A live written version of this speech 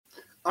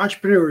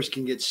Entrepreneurs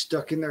can get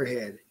stuck in their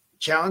head,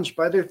 challenged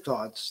by their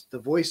thoughts, the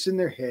voice in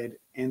their head,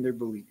 and their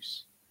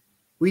beliefs.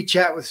 We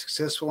chat with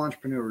successful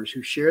entrepreneurs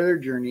who share their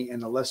journey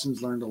and the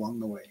lessons learned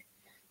along the way.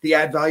 The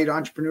Add Value to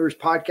Entrepreneurs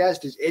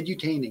podcast is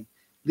edutaining,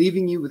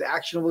 leaving you with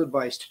actionable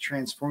advice to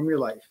transform your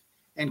life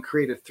and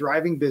create a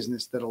thriving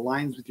business that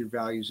aligns with your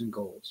values and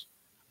goals.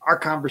 Our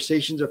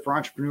conversations are for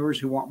entrepreneurs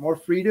who want more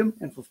freedom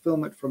and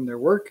fulfillment from their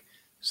work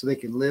so they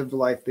can live the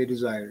life they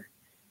desire.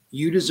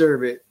 You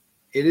deserve it.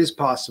 It is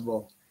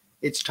possible.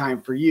 It's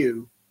time for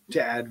you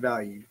to add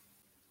value.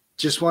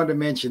 Just wanted to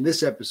mention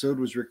this episode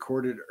was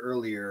recorded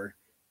earlier,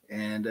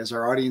 and as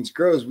our audience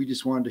grows, we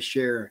just wanted to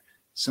share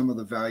some of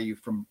the value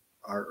from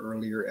our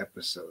earlier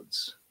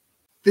episodes.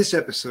 This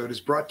episode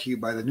is brought to you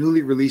by the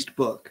newly released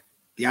book,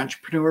 The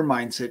Entrepreneur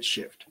Mindset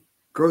Shift: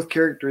 Growth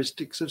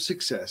Characteristics of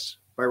Success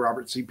by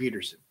Robert C.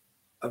 Peterson.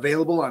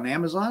 Available on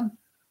Amazon,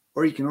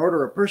 or you can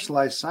order a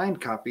personalized signed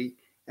copy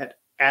at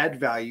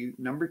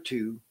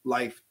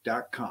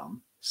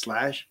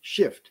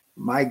addvalue2life.com/shift.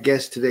 My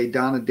guest today,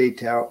 Donna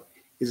Daytout,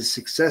 is a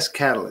success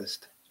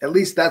catalyst. At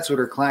least that's what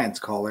her clients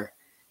call her.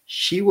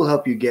 She will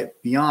help you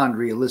get beyond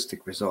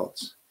realistic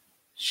results.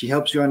 She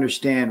helps you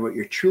understand what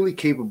you're truly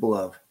capable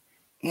of,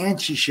 and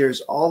she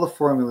shares all the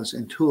formulas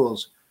and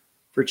tools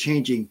for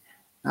changing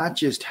not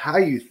just how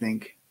you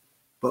think,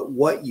 but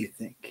what you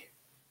think,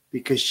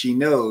 because she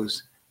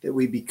knows that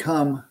we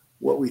become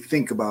what we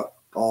think about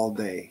all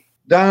day.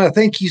 Donna,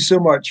 thank you so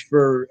much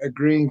for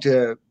agreeing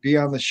to be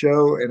on the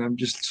show. And I'm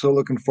just so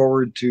looking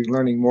forward to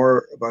learning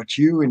more about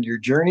you and your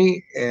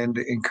journey and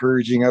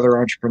encouraging other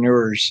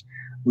entrepreneurs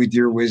with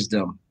your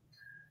wisdom.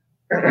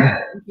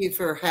 Thank you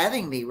for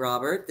having me,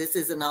 Robert. This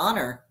is an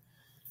honor.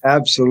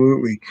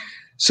 Absolutely.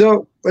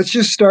 So let's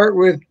just start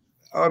with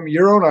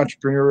your own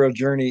entrepreneurial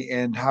journey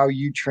and how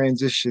you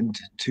transitioned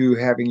to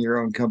having your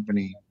own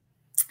company.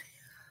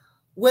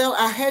 Well,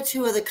 I had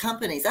two other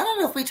companies. I don't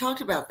know if we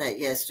talked about that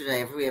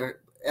yesterday.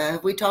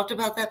 Have we talked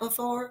about that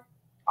before?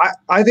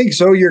 I think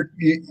so.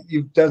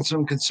 You've done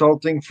some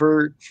consulting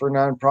for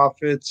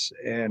nonprofits,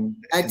 and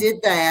I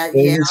did that,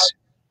 yeah.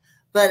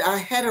 But I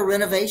had a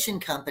renovation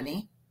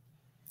company,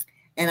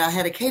 and I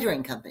had a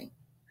catering company,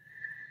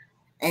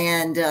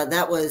 and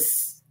that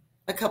was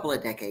a couple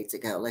of decades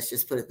ago. Let's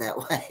just put it that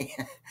way.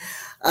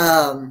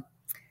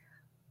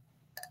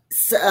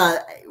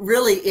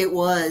 Really, it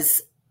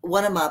was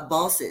one of my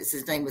bosses.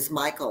 His name was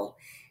Michael.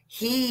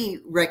 He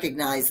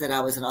recognized that I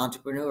was an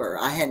entrepreneur.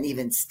 I hadn't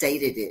even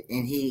stated it.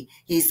 And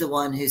he's the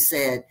one who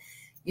said,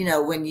 you know,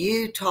 when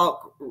you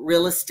talk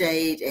real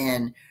estate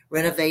and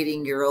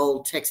renovating your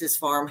old Texas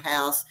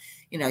farmhouse,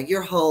 you know,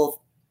 your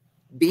whole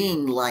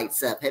being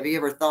lights up. Have you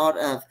ever thought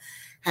of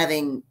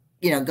having,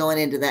 going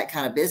into that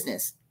kind of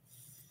business?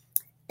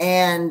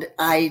 And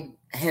I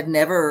had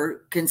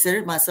never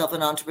considered myself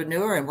an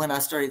entrepreneur. And when I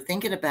started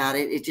thinking about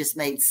it, it just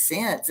made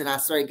sense. And I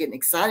started getting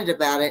excited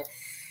about it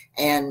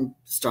and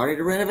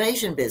started a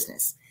renovation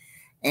business.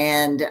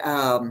 And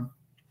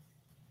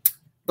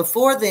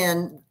before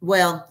then,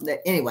 but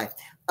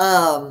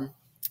I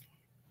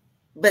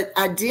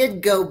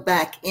did go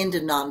back into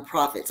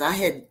nonprofits. I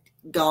had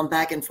gone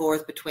back and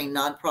forth between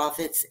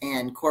nonprofits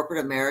and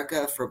corporate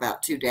America for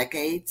about 2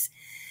 decades.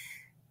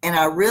 And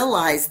I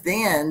realized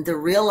then the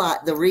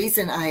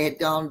reason I had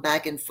gone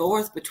back and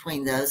forth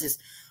between those is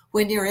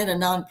when you're in a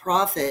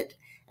nonprofit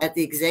at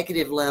the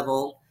executive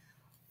level,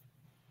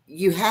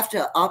 you have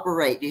to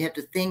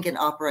think and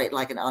operate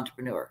like an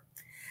entrepreneur.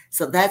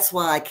 So that's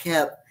why I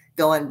kept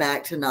going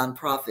back to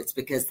nonprofits,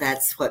 because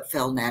that's what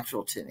felt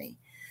natural to me.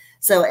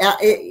 So,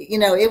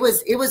 it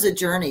was a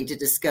journey to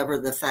discover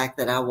the fact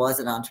that I was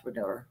an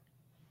entrepreneur.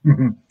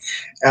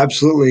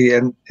 Absolutely.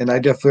 And I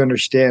definitely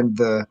understand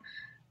the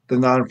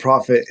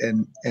nonprofit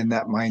and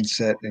that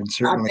mindset. And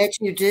certainly I bet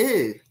you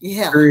do.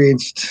 Yeah.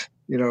 Experienced,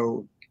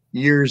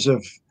 years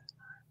of,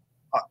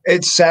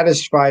 it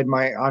satisfied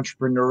my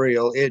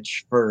entrepreneurial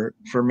itch for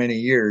many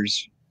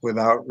years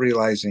without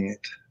realizing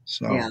it.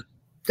 So yeah.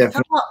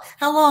 Definitely.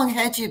 How long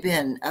had you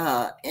been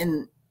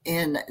in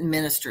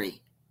ministry?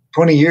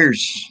 20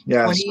 years.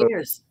 Yeah. 20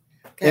 years.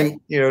 Okay.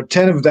 And,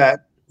 10 of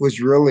that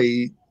was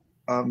really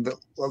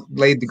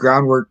laid the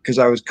groundwork because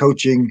I was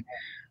coaching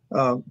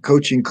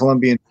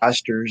Colombian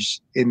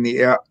pastors in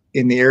the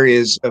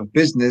areas of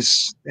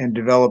business and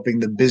developing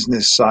the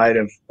business side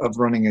of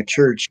running a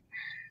church.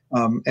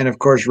 And of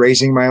course,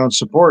 raising my own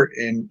support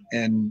and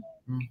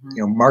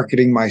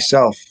marketing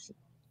myself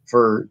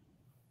for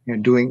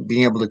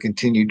being able to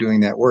continue doing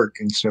that work.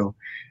 And so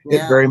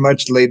it very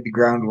much laid the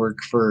groundwork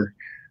for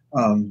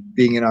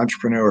being an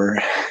entrepreneur.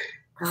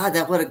 God,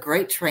 what a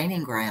great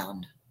training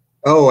ground.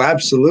 Oh,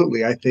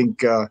 absolutely. I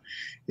think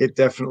it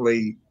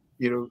definitely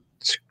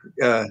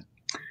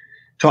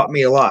taught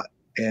me a lot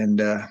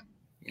and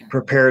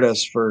prepared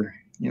us for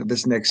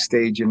this next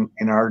stage in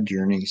our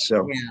journey.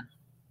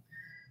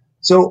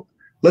 So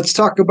let's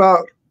talk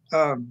about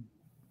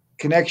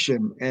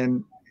connection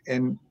and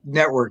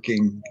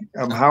networking.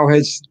 How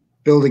has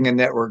building a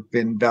network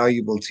been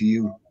valuable to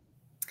you?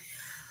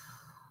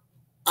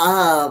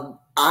 I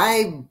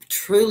I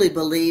truly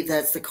believe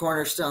that's the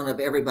cornerstone of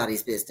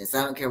everybody's business.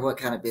 I don't care what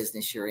kind of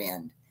business you're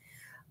in.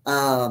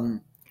 I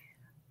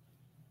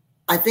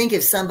think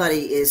if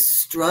somebody is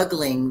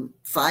struggling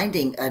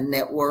finding a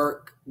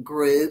network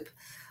group,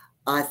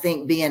 I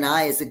think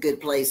BNI is a good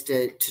place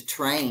to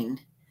train.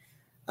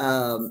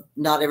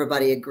 Not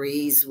everybody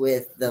agrees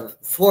with the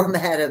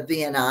format of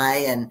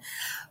BNI,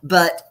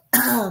 but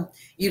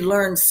you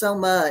learn so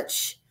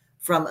much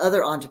from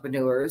other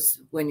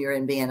entrepreneurs when you're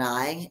in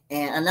BNI.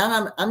 And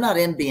I'm not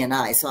in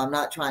BNI, so I'm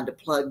not trying to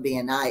plug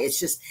BNI.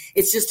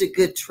 It's just a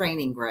good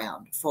training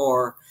ground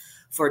for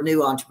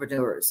new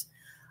entrepreneurs.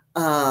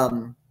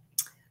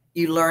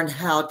 You learn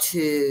how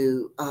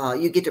to,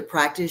 you get to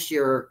practice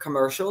your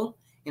commercial,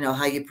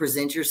 how you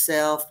present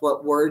yourself,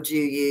 what words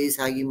you use,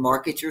 how you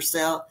market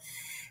yourself.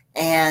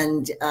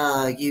 And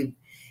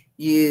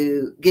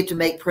you get to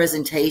make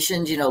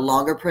presentations,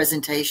 longer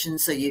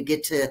presentations. So you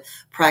get to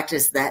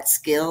practice that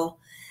skill.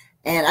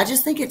 And I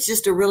just think it's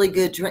just a really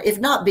good, if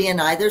not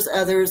BNI, there's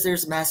others,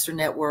 there's Master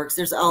Networks,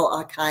 there's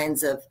all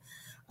kinds of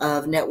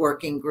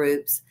networking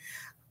groups.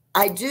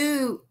 I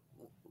do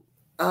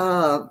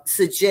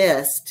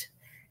suggest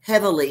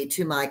heavily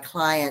to my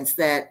clients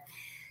that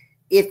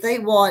if they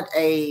want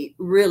a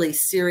really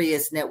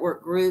serious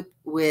networking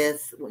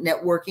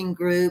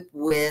group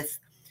with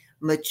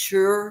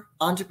mature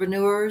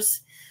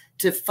entrepreneurs,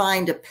 to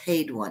find a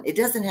paid one. It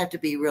doesn't have to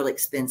be real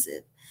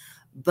expensive,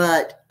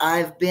 but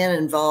I've been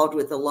involved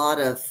with a lot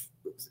of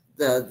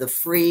the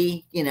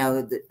free,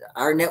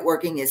 our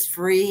networking is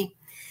free,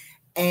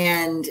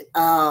 and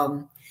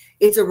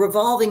it's a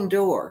revolving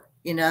door,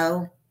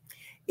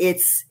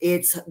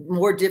 It's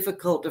more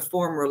difficult to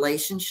form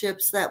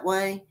relationships that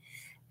way.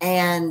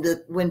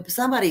 And when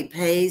somebody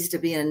pays to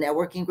be in a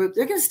networking group,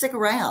 they're going to stick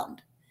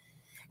around.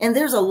 And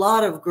there's a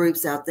lot of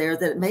groups out there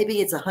that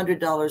maybe it's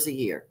 $100 a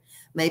year.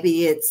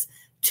 Maybe it's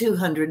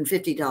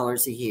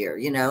 $250 a year,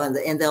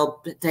 and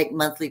they'll take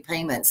monthly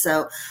payments.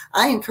 So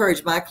I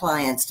encourage my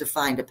clients to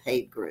find a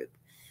paid group.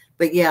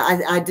 But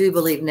yeah, I do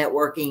believe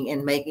networking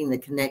and making the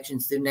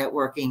connections through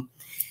networking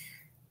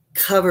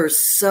covers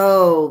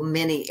so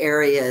many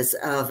areas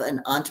of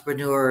an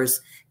entrepreneur's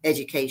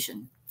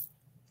education.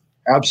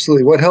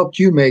 Absolutely. What helped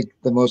you make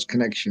the most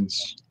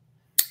connections?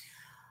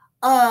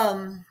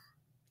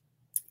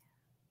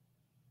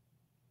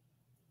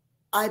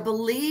 I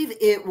believe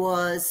it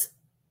was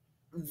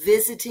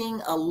visiting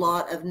a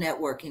lot of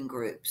networking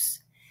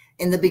groups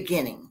in the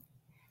beginning.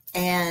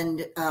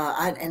 And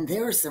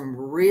there were some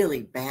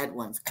really bad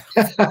ones.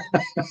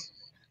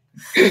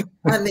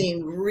 I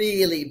mean,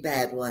 really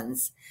bad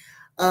ones.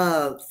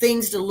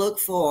 Things to look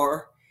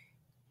for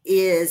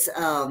is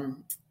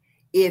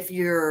if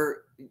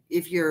you're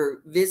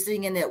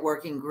visiting a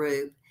networking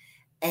group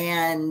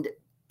and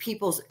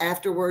people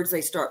afterwards,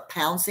 they start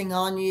pouncing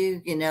on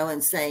you,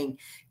 and saying,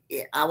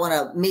 I want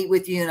to meet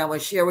with you and I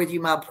want to share with you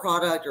my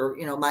product or,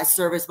 my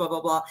service, blah, blah,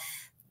 blah.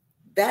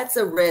 That's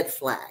a red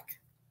flag.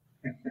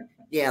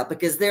 Yeah,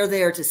 because they're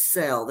there to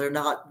sell. They're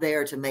not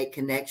there to make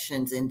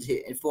connections and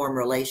to form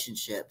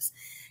relationships.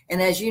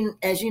 And as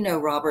you know,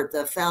 Robert,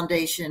 the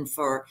foundation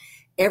for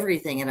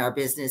everything in our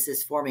business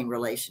is forming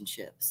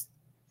relationships.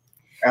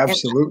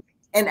 Absolutely.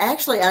 And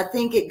actually, I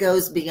think it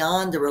goes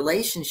beyond the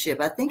relationship.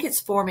 I think it's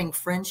forming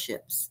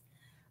friendships.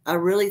 I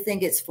really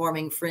think it's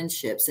forming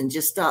friendships, and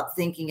just stop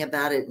thinking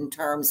about it in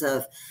terms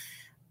of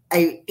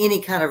any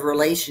kind of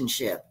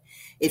relationship.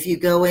 If you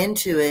go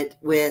into it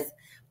with,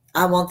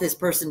 I want this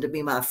person to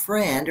be my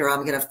friend, or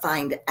I'm going to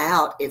find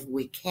out if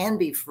we can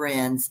be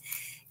friends,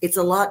 it's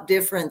a lot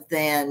different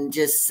than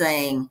just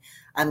saying,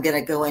 I'm going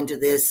to go into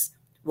this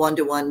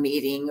one-to-one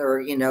meeting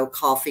or,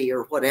 coffee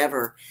or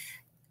whatever,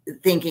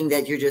 thinking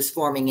that you're just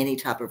forming any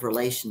type of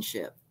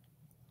relationship.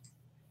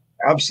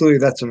 Absolutely.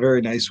 That's a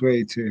very nice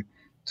way to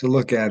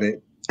look at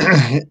it.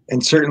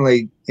 And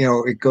certainly,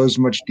 it goes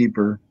much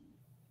deeper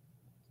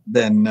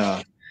than,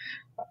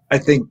 I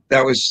think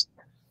that was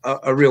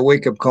a real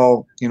wake-up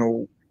call.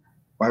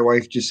 My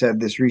wife just had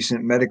this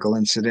recent medical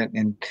incident,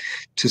 and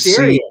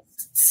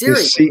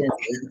Serious.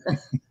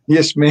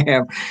 Yes,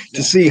 ma'am.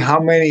 To see how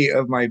many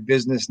of my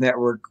business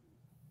network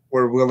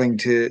were willing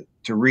to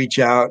reach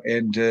out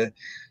and to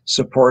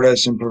support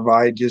us and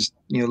provide just,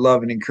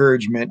 love and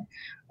encouragement,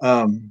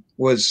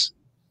 was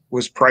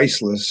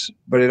priceless.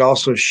 But it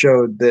also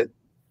showed that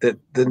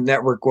the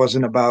network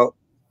wasn't about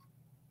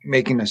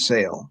making a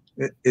sale.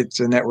 It's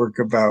a network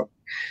about,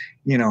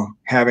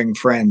 having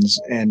friends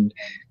and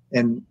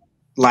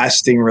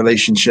lasting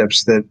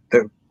relationships that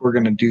we're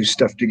going to do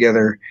stuff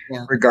together,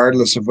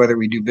 regardless of whether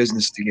we do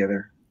business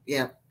together.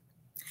 Yeah.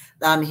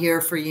 I'm here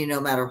for you no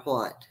matter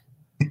what.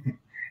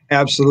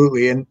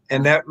 Absolutely. And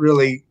that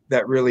really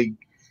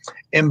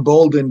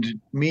emboldened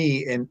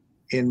me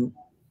in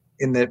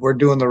that we're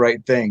doing the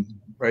right thing,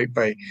 right?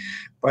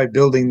 By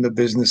building the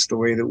business the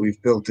way that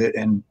we've built it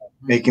and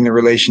making the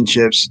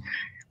relationships.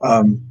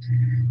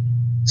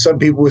 Some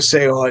people would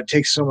say, oh, it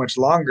takes so much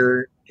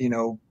longer,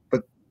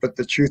 but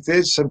the truth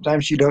is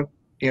sometimes you don't,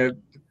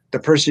 the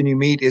person you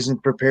meet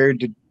isn't prepared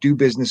to do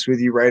business with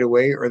you right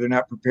away, or they're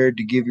not prepared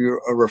to give you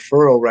a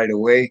referral right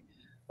away.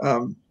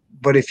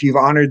 But if you've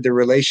honored the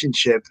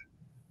relationship,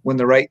 when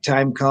the right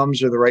time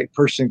comes or the right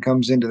person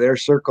comes into their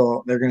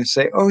circle, they're going to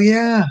say, oh,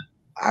 yeah,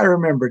 I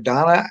remember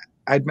Donna.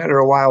 I'd met her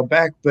a while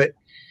back, but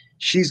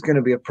she's going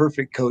to be a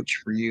perfect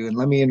coach for you. And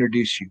let me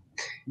introduce you.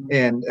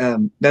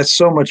 And that's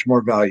so much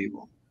more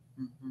valuable.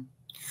 Mm-hmm.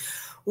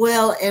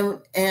 Well,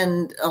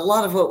 and a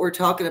lot of what we're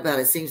talking about,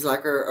 it seems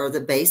like are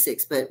the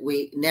basics, but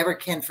we never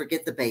can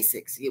forget the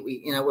basics.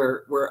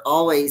 We're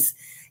always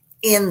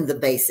in the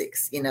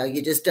basics.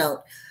 You just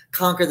don't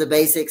conquer the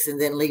basics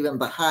and then leave them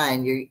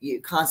behind. You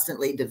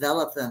constantly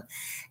develop them.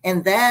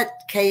 And that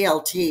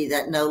KLT,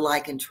 that know,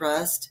 like, and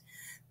trust,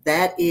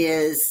 that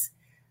is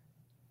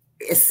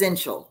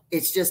essential.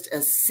 It's just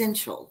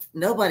essential.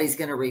 Nobody's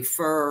going to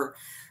refer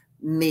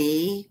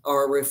me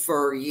or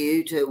refer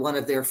you to one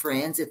of their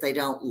friends if they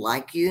don't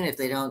like you and if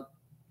they don't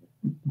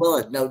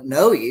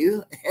know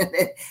you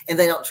and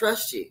they don't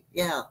trust you.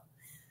 Yeah,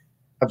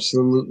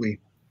 absolutely.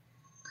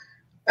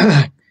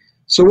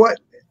 So what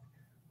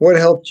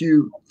helped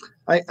you?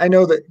 I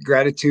know that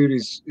gratitude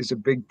is a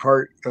big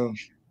part of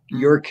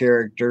your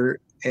character,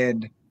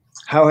 and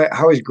how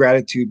has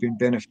gratitude been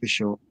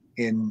beneficial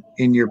in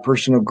your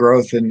personal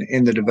growth and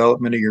in the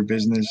development of your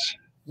business?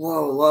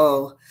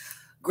 Whoa.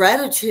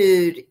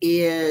 Gratitude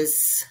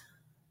is,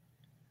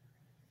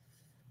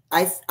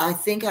 I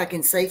think I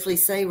can safely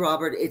say,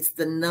 Robert, it's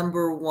the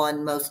number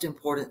one most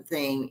important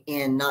thing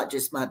in not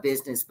just my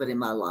business, but in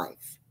my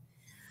life.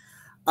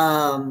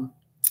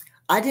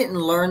 I didn't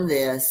learn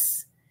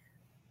this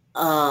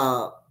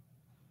 30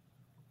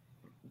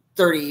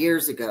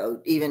 years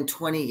ago, even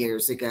 20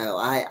 years ago.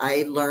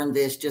 I learned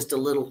this just a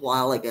little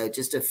while ago,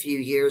 just a few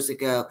years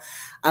ago.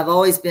 I've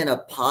always been a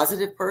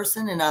positive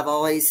person and I've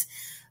always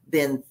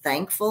been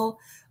thankful,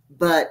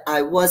 but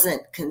I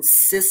wasn't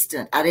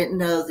consistent. I didn't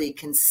know the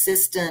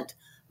consistent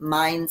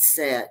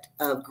mindset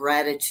of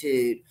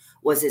gratitude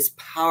was as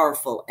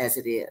powerful as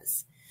it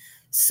is.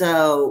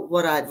 So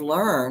what I've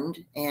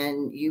learned,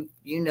 and you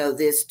know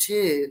this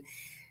too,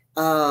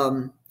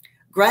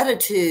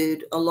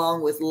 gratitude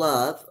along with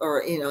love,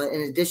 or, in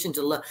addition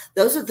to love,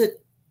 those are the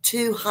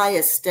two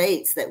highest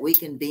states that we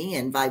can be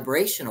in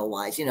vibrational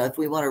wise, if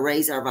we want to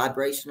raise our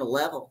vibrational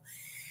level.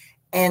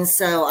 And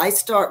so I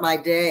start my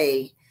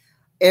day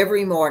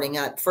every morning.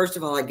 First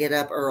of all, I get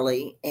up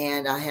early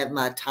and I have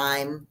my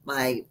time,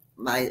 my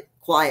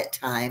quiet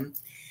time.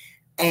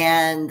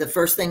 And the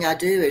first thing I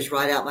do is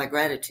write out my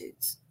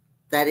gratitudes.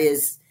 That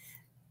is,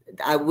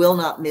 I will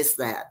not miss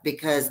that,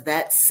 because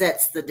that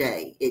sets the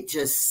day. It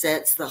just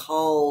sets the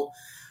whole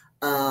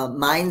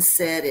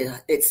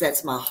mindset. It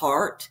sets my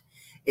heart.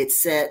 It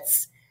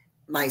sets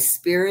my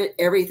spirit,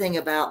 everything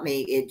about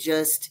me. It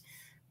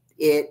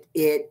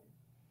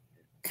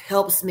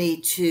helps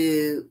me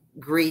to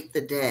greet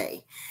the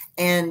day.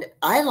 And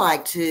I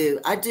don't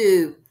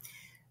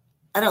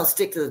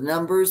stick to the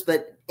numbers,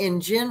 but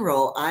in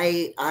general,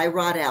 I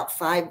write out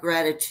 5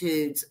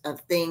 gratitudes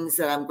of things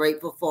that I'm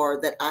grateful for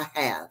that I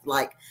have.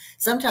 Like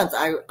sometimes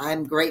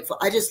I'm grateful.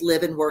 I just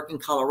live and work in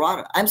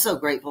Colorado. I'm so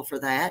grateful for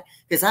that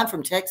because I'm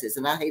from Texas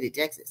and I hated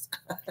Texas.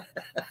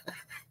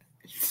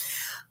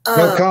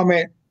 No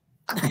comment.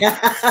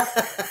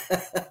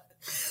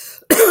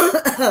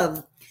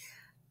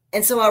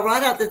 And so I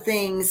write out the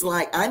things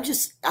like I'm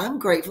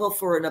grateful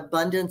for an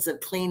abundance of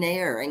clean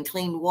air and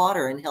clean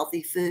water and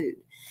healthy food.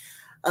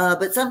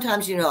 But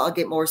sometimes, I'll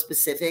get more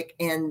specific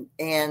and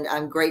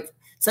I'm grateful.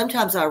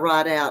 Sometimes I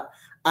write out,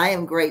 I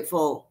am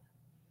grateful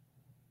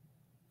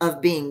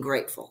of being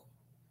grateful.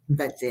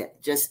 That's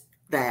it. Just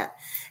that.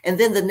 And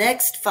then the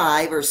next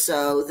 5 or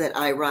so that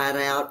I write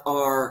out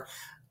are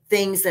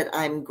things that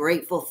I'm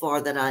grateful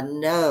for that I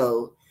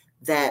know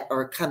that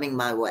are coming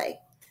my way.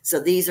 So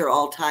these are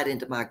all tied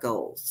into my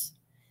goals.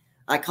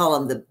 I call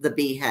them the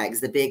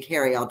BHAGs, the big,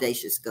 hairy,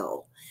 audacious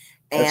goal.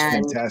 That's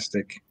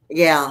fantastic.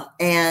 Yeah.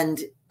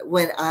 And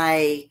when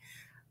I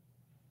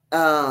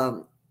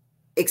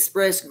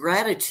express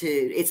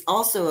gratitude, it's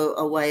also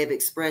a way of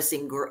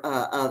expressing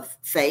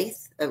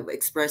faith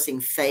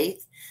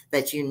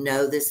that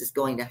this is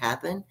going to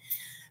happen.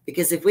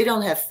 Because if we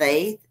don't have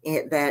faith,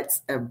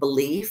 that's a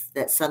belief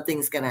that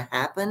something's going to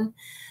happen,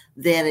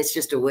 then it's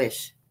just a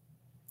wish.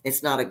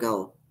 It's not a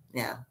goal.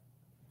 Yeah.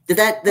 Did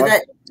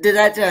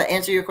that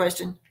answer your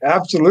question?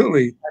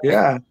 Absolutely. Okay.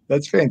 Yeah,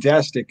 that's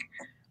fantastic.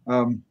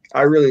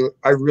 I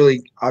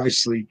really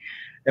obviously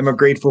am a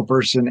grateful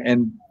person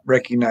and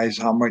recognize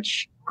how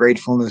much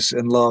gratefulness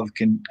and love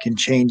can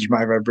change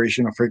my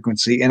vibrational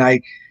frequency. And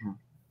I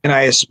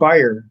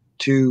aspire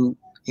to,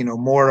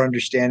 more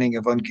understanding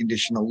of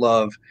unconditional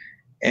love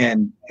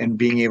and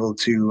being able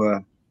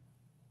to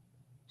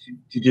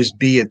just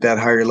be at that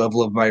higher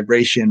level of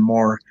vibration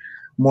more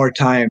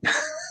time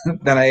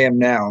than I am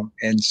now.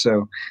 And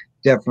so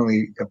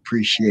definitely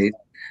appreciate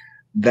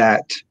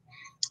that.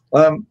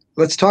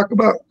 Let's talk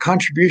about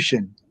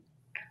contribution.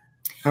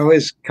 How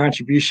has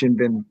contribution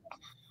been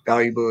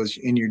valuable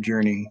in your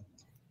journey?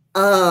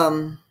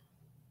 I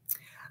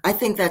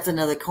think that's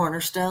another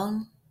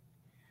cornerstone.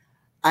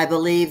 I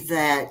believe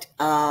that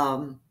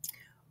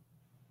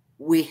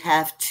we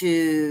have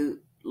to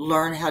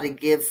learn how to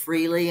give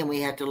freely, and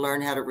we have to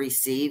learn how to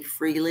receive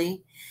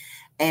freely.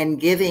 And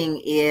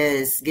giving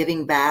is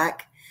giving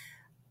back.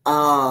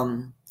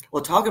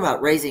 Well, talk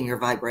about raising your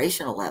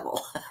vibrational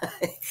level.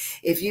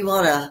 If you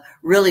want to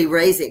really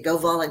raise it, go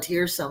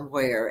volunteer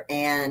somewhere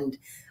and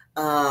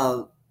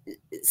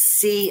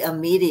see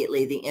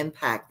immediately the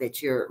impact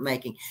that you're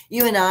making.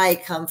 You and I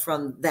come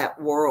from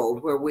that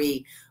world where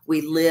we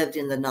lived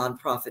in the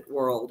nonprofit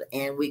world,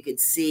 and we could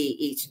see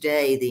each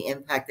day the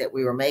impact that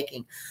we were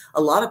making.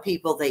 A lot of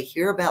people, they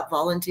hear about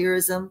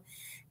volunteerism,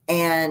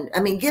 and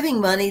I mean,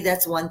 giving money,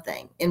 that's one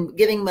thing, and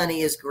giving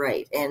money is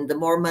great. And the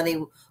more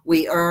money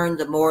we earn,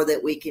 the more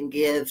that we can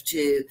give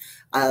to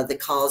the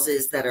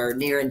causes that are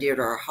near and dear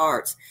to our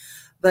hearts.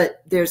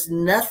 But there's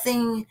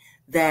nothing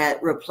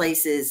that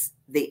replaces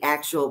the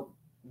actual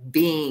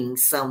being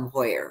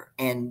somewhere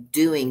and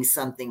doing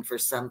something for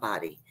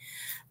somebody.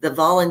 The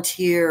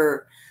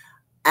volunteer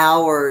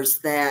hours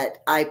that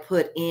I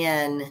put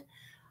in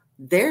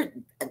there,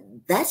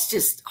 that's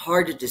just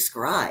hard to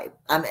describe.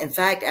 In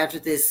fact, after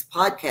this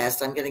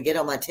podcast, I'm going to get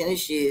on my tennis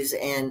shoes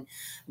and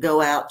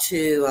go out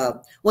to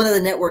one of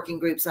the networking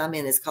groups I'm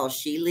in. Is called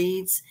She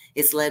Leads.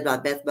 It's led by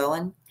Beth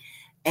Bowen.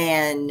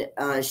 And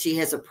she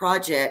has a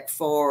project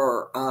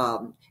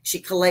for, she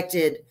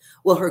collected,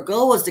 well, her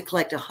goal was to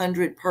collect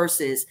 100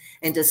 purses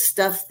and to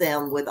stuff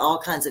them with all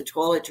kinds of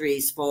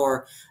toiletries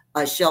for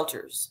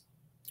shelters,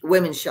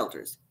 women's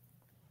shelters.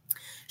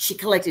 She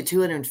collected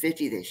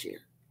 250 this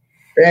year.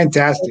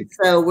 Fantastic. And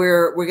so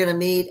we're going to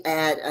meet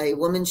at a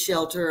women's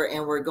shelter,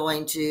 and we're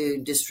going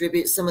to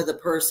distribute some of the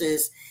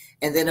purses.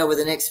 And then over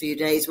the next few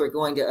days, we're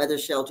going to other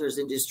shelters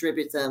and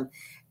distribute them.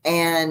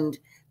 And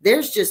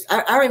there's just,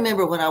 I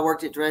remember when I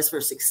worked at Dress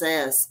for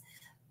Success,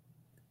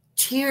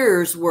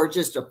 tears were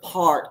just a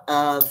part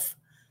of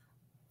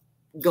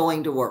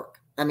going to work.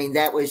 I mean,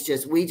 that was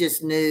just, we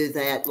just knew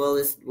that,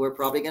 well, we're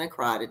probably going to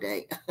cry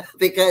today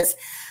because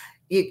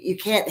you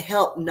can't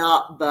help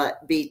not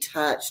but be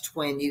touched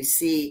when you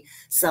see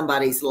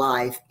somebody's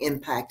life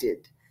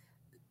impacted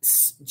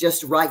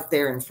just right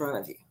there in front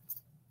of you.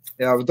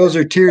 Yeah, but those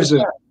are tears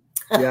of,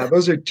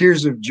 those are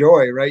tears of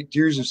joy, right?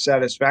 Tears of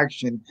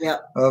satisfaction.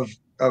 Yep.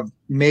 Of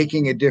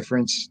making a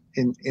difference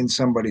in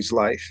somebody's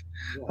life,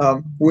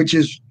 which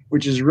is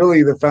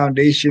really the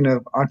foundation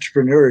of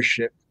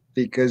entrepreneurship,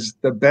 because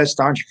the best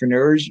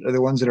entrepreneurs are the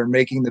ones that are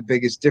making the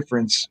biggest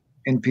difference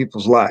in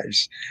people's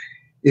lives.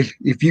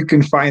 If you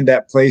can find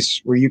that place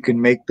where you can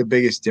make the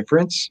biggest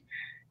difference,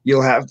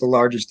 you'll have the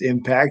largest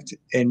impact,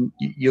 and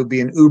you'll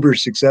be an uber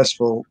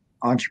successful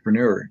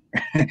entrepreneur.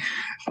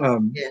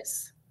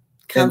 Yes,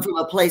 come from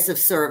a place of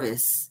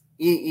service.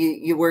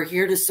 You were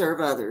here to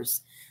serve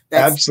others.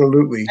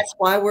 Absolutely. That's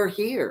why we're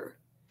here.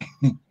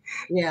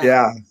 Yeah.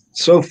 Yeah.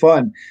 So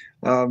fun.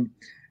 And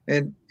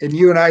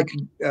you and I,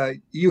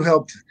 you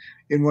helped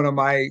in one of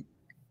my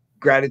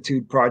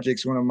gratitude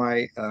projects, one of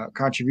my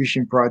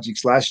contribution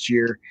projects last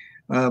year,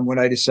 when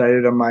I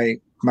decided on my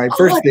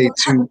birthday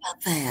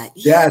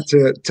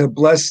to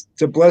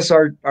bless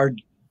our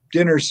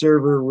dinner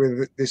server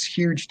with this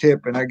huge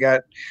tip. And I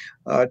got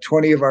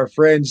 20 of our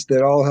friends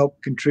that all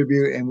helped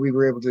contribute, and we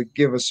were able to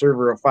give a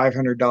server a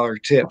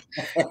 $500 tip.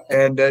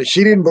 And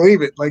she didn't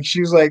believe it. Like, she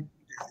was like,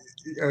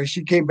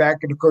 she came back,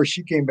 and of course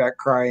she came back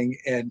crying,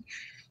 and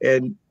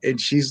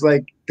she's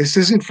like, this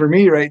isn't for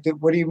me, right?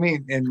 What do you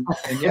mean? And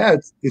yeah,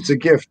 it's a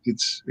gift.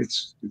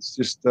 It's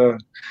just that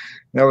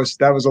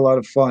was a lot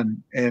of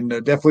fun, and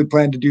definitely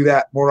plan to do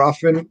that more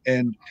often,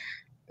 and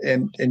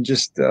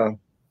just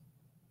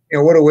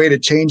what a way to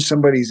change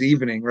somebody's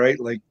evening, right?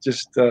 Like,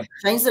 just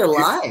change their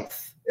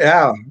life.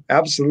 Yeah,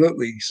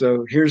 absolutely.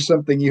 So here's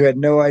something you had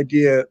no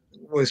idea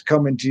was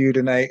coming to you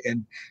tonight,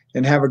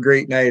 and have a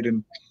great night.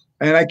 And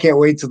I can't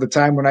wait till the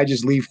time when I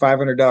just leave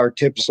 $500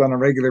 tips on a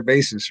regular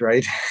basis,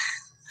 right?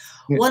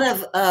 One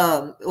of,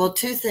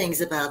 two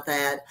things about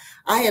that.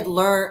 I had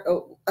learned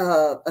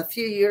a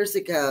few years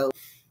ago,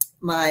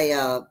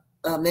 my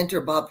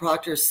mentor, Bob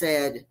Proctor,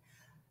 said,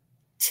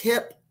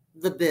 tip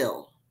the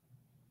bill.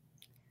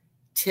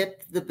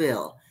 Tip the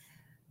bill.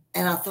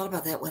 And I thought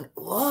about that, went,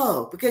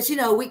 whoa, because, we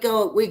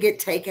get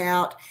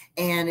takeout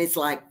and it's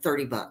like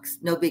 $30,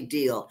 no big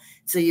deal.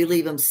 So you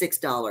leave them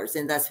 $6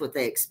 and that's what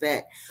they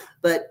expect.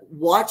 But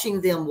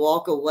watching them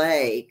walk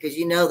away, because,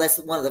 that's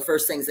one of the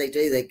first things they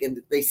do.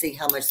 They see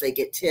how much they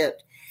get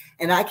tipped.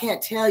 And I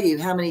can't tell you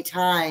how many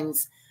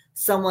times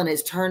someone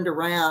has turned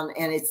around,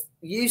 and it's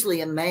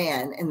usually a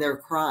man, and they're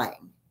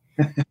crying.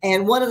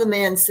 And one of the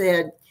men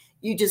said,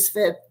 you just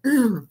fed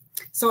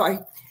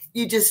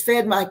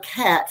my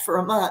cat for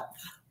a month.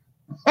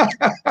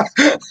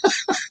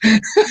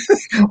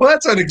 Well,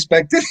 that's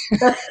unexpected.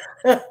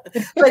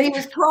 But he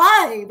was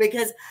crying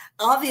because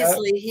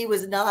obviously he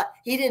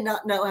did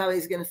not know how he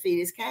was going to feed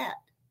his cat.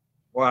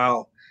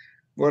 Wow.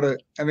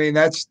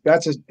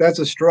 That's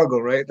a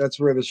struggle, right? That's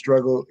where the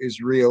struggle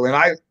is real. And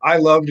I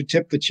love to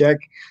tip the check.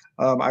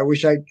 I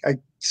wish I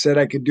said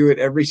I could do it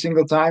every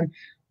single time.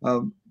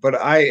 But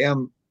I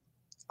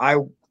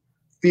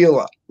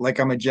feel like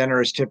I'm a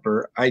generous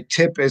tipper. I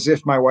tip as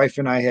if my wife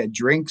and I had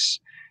drinks,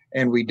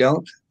 and we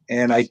don't.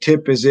 and I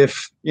tip as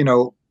if,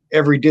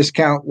 every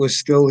discount was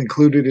still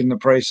included in the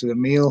price of the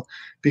meal,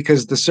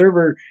 because the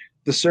server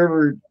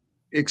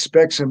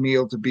expects a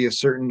meal to be a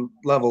certain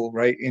level,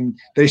 right? And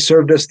they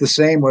served us the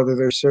same, whether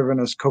they're serving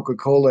us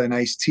Coca-Cola and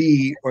iced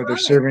tea or they're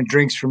Right. serving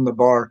drinks from the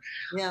bar.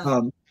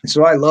 Yeah.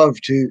 So I love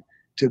to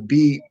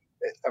be,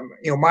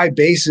 my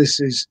basis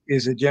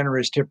is a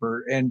generous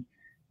tipper, and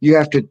you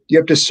have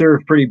to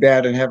serve pretty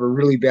bad and have a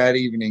really bad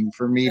evening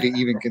for me to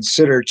even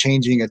consider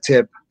changing a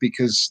tip,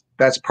 because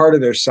that's part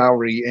of their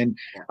salary. And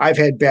I've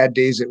had bad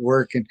days at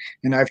work,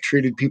 and I've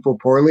treated people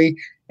poorly.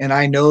 And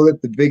I know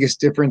that the biggest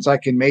difference I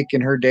can make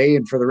in her day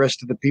and for the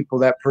rest of the people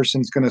that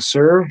person's going to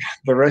serve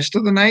the rest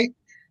of the night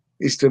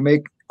is to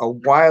make a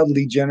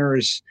wildly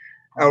generous,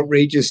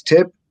 outrageous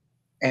tip.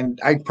 And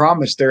I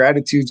promise their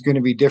attitude's going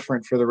to be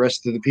different for the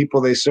rest of the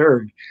people they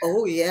serve.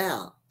 Oh,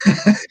 yeah.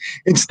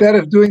 Instead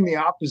of doing the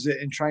opposite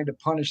and trying to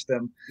punish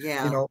them,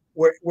 Yeah.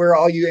 where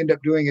all you end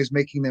up doing is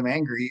making them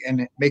angry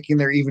and making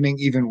their evening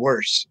even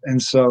worse.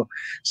 And so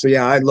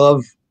yeah, I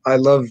love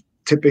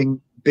tipping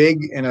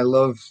big, and I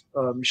love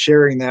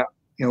sharing that,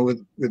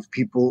 with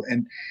people,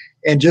 and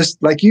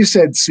just like you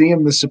said,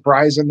 seeing the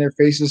surprise on their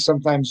faces.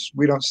 Sometimes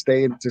we don't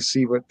stay to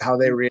see how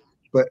they react,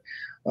 but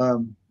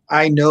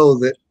I know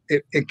that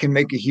it can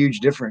make a huge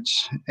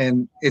difference.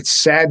 And it's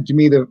sad to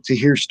me to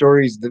hear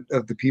stories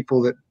of the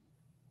people that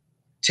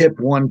tip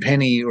 1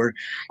 penny or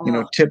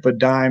tip a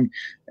dime,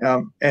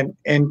 and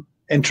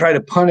try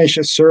to punish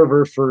a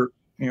server for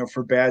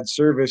bad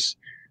service,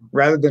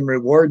 rather than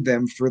reward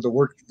them for the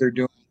work that they're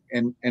doing,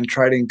 and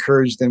try to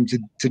encourage them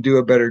to do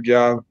a better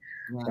job.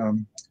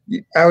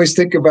 I always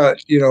think about,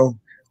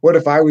 what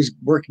if I was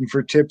working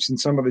for tips in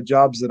some of the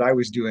jobs that I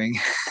was doing?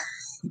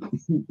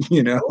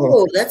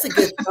 Oh, that's a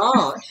good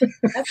thought.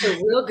 That's a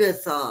real good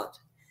thought.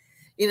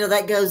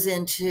 That goes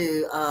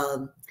into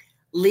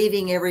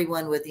leaving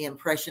everyone with the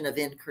impression of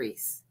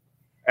increase.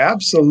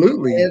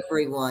 Absolutely.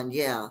 Everyone,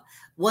 yeah.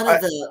 One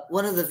of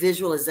the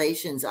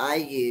visualizations I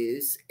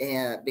use,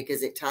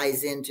 because it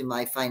ties into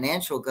my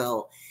financial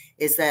goal,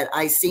 is that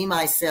I see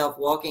myself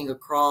walking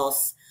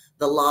across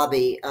the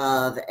lobby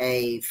of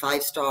a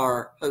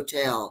 5-star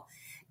hotel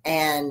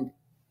and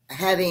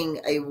having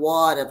a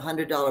wad of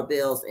 $100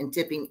 bills and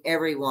tipping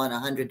everyone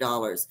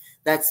 $100.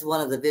 That's one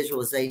of the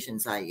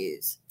visualizations I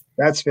use.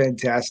 That's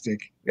fantastic.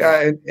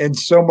 Yeah, and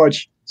so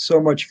much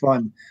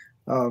fun.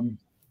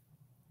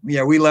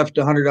 We left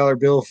 $100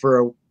 bill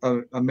for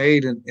a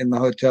maid in the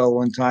hotel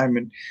one time,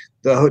 and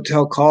the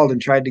hotel called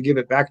and tried to give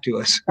it back to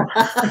us,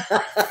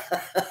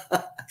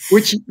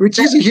 which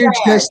is a huge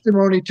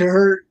testimony to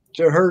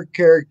her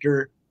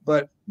character.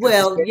 But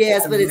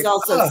yes, but it's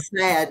also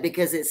sad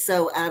because it's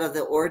so out of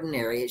the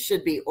ordinary. It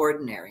should be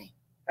ordinary.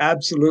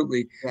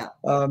 Absolutely. Yeah.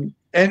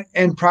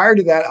 And prior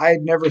to that, I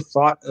had never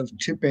thought of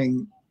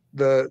tipping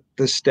the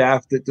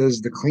staff that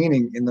does the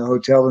cleaning in the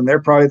hotel, and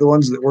they're probably the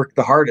ones that work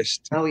the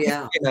hardest. Oh,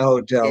 yeah. In the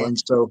hotel. Yeah.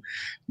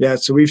 And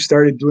so we've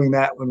started doing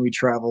that when we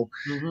travel.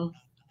 Mm-hmm.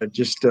 I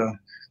just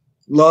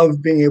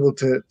love being able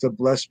to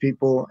bless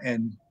people,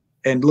 and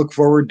look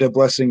forward to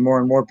blessing more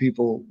and more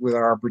people with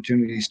our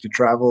opportunities to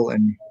travel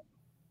and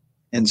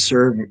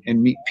serve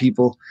and meet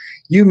people.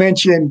 You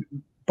mentioned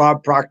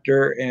Bob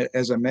Proctor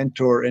as a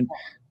mentor, and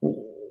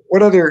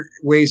what other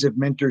ways have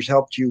mentors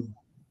helped you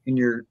in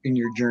your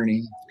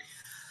journey?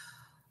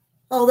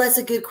 Oh, that's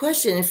a good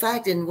question. In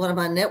fact, in one of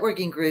my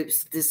networking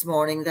groups this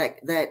morning,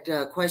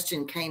 that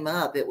question came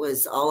up. It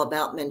was all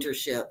about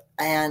mentorship.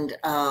 And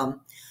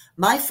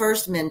my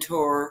first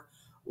mentor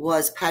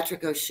was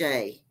Patrick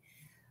O'Shea,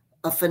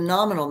 a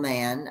phenomenal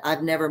man.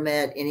 I've never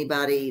met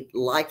anybody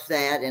like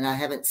that, and I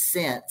haven't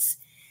since.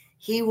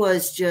 He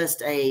was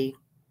just I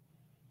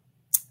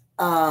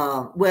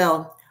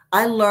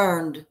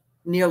learned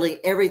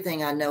nearly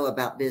everything I know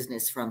about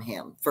business from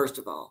him, first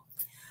of all.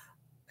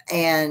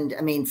 And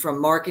I mean,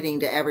 from marketing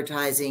to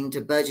advertising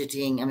to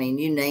budgeting, I mean,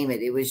 you name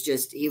it. It was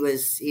just, he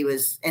was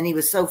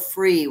so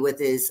free with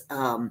his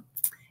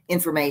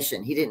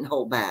information. He didn't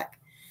hold back.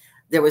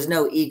 There was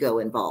no ego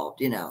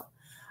involved,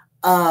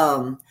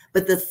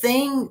 But the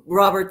thing,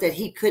 Robert, that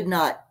he could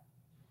not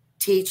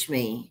teach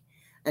me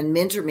and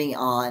mentor me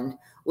on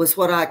was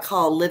what I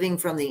call living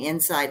from the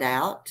inside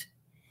out.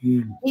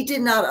 Mm. He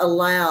did not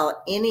allow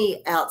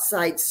any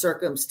outside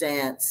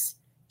circumstance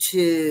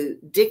to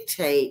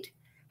dictate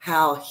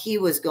how he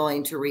was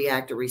going to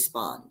react or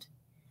respond.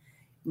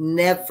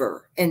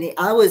 Never. And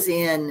I was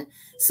in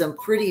some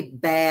pretty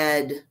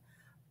bad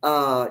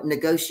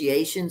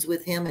negotiations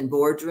with him in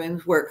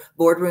boardrooms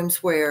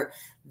where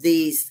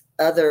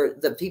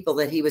the people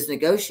that he was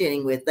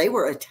negotiating with, they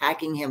were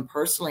attacking him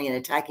personally and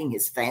attacking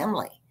his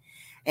family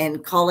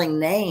and calling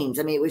names.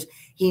 I mean,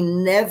 he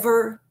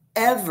never,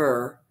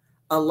 ever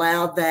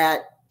allowed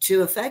that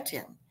to affect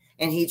him.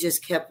 And he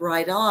just kept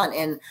right on.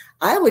 And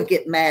I would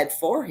get mad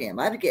for him.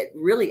 I would get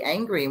really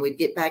angry, and we'd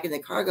get back in the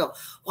car and go,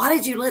 why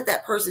did you let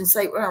that person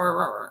say, rah,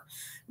 rah, rah?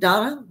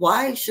 Donna,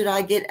 why should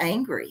I get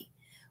angry?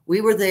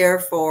 We were there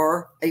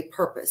for a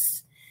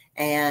purpose,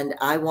 and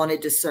I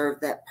wanted to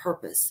serve that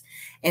purpose.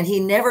 And he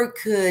never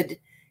could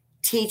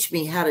teach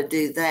me how to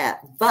do that.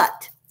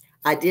 But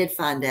I did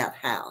find out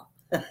how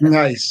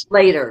Nice.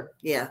 later.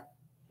 Yeah.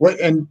 What,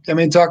 and I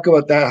mean, talk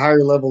about that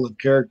higher level of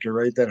character,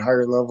 right? That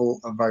higher level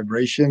of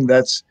vibration.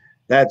 That's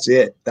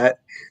it.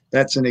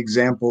 That's an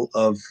example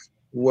of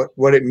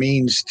what it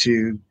means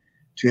to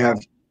have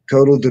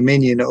total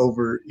dominion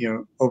over,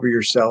 over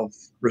yourself,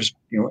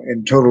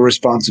 and total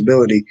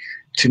responsibility,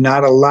 to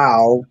not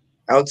allow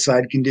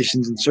outside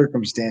conditions and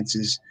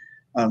circumstances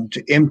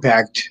to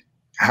impact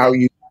how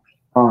you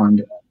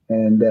respond.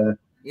 And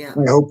Yeah.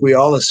 I hope we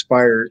all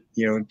aspire,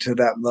 to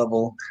that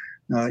level.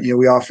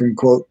 We often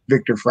quote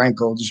Viktor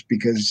Frankl just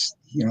because,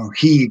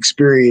 he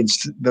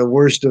experienced the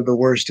worst of the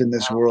worst in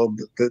this world,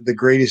 the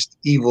greatest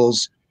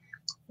evils.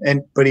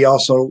 But he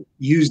also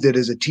used it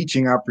as a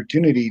teaching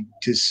opportunity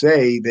to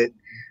say that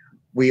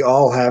we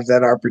all have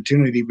that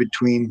opportunity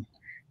between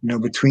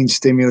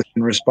stimulus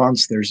and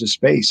response. There's a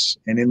space.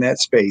 And in that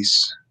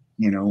space,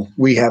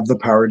 we have the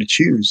power to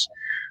choose.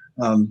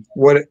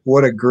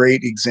 What a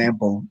great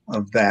example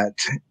of that.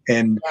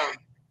 And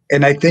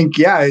I think,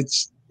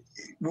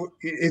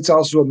 it's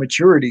also a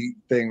maturity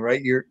thing,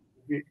 right? You're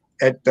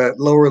at the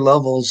lower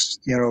levels,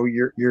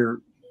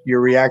 your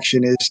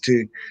reaction is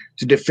to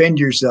defend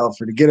yourself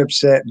or to get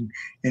upset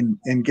and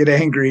get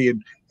angry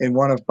and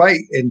want to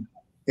fight, and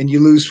you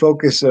lose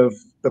focus of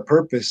the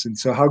purpose. And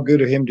so how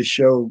good of him to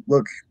show,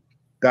 look,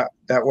 that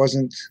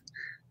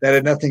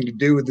had nothing to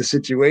do with the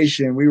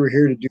situation. We were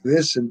here to do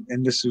this,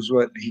 and this is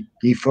what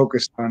he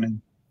focused on,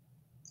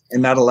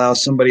 and not allow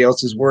somebody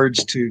else's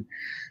words to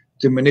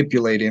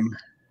manipulate him.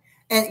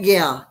 And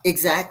yeah,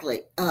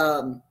 exactly.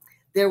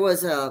 There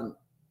was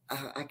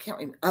I can't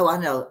remember. Oh, I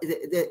know.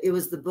 It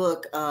was the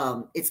book.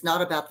 It's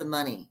Not About the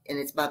Money, and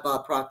it's by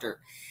Bob Proctor.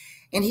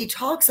 And he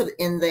talks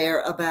in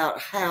there about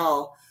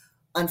how,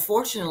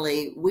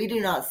 unfortunately, we do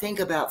not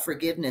think about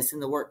forgiveness in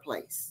the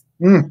workplace.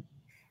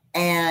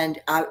 And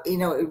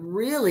it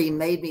really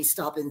made me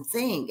stop and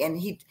think. And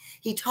he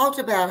talked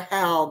about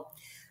how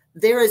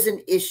there is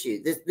an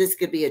issue. This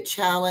could be a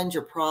challenge,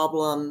 a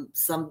problem,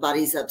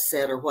 somebody's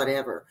upset or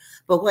whatever.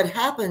 But what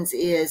happens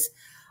is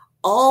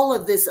all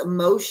of this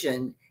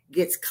emotion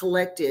gets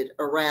collected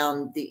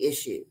around the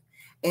issue.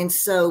 And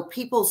so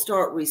people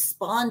start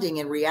responding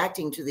and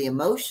reacting to the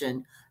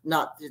emotion,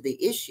 not to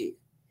the issue.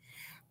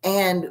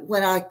 And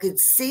when I could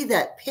see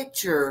that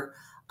picture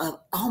of,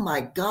 oh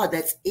my God,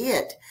 that's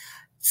it.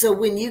 So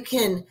when you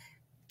can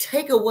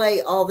take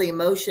away all the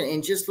emotion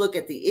and just look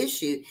at the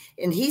issue,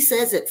 and he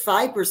says that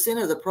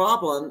 5% of the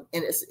problem,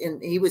 and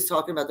he was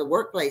talking about the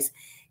workplace,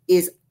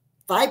 is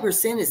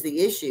 5% is the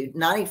issue.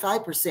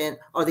 95%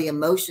 are the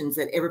emotions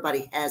that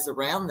everybody has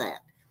around that.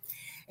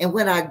 And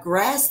when I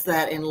grasped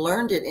that and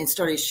learned it and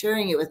started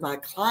sharing it with my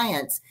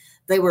clients,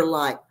 they were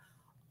like,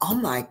 oh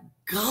my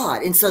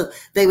God. And so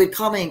they would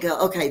call me and go,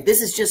 okay,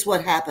 this is just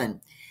what happened.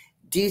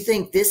 Do you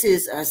think this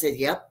is? I said,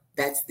 yep,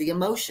 that's the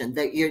emotion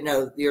that,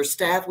 your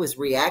staff was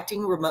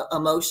reacting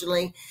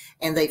emotionally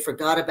and they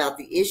forgot about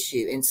the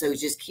issue. And so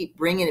just keep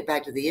bringing it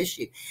back to the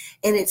issue.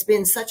 And it's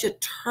been such a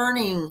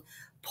turning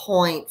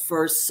point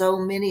for so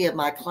many of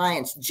my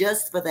clients,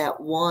 just for that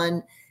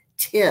one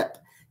tip,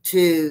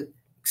 to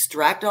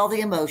extract all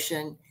the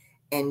emotion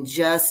and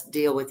just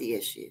deal with the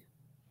issue.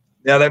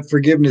 Yeah, that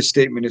forgiveness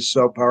statement is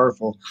so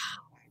powerful.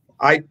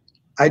 I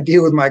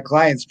deal with my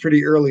clients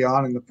pretty early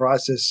on in the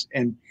process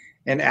and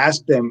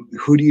ask them,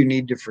 who do you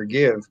need to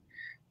forgive?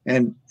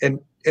 And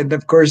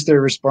of course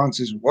their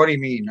response is, what do you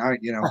mean?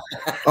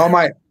 All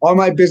my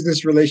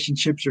business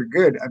relationships are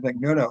good. I'm like,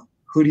 no,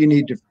 who do you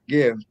need to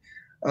forgive?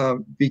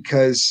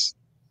 Because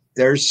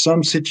there's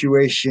some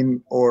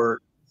situation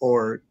or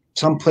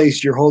some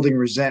place you're holding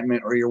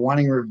resentment, or you're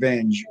wanting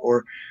revenge,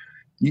 or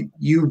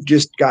you've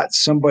just got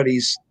somebody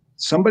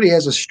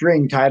has a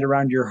string tied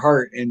around your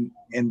heart and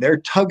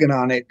they're tugging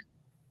on it,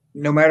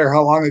 no matter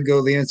how long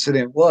ago the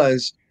incident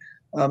was.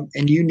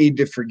 And you need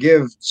to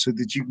forgive so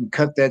that you can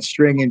cut that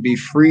string and be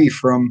free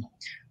from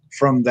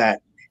that.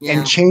 Yeah.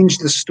 And change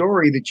the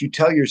story that you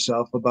tell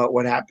yourself about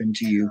what happened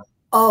to you.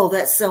 Oh,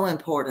 that's so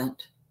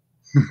important.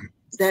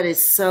 That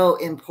is so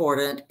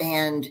important.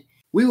 And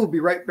we will be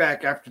right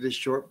back after this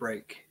short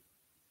break.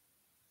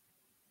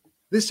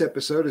 This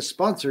episode is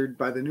sponsored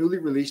by the newly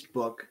released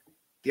book,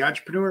 The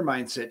Entrepreneur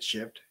Mindset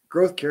Shift: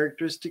 Growth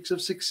Characteristics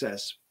of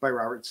Success by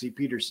Robert C.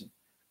 Peterson.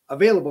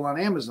 Available on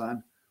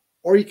Amazon,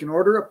 or you can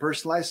order a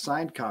personalized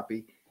signed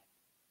copy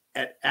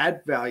at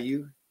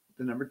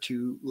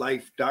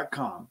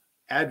addvalue2life.com.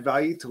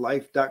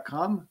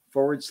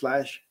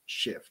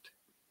 addvaluetolife.com/shift.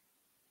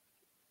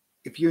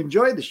 If you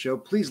enjoyed the show,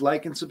 please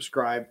like and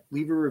subscribe,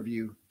 leave a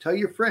review, tell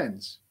your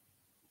friends.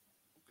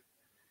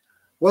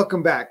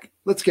 Welcome back.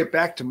 Let's get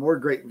back to more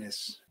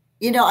greatness.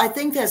 I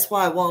think that's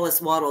why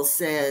Wallace Wattles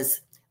says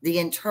the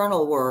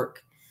internal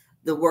work,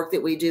 the work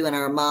that we do in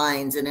our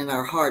minds and in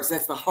our hearts,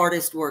 that's the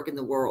hardest work in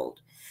the world,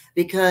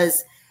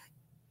 because,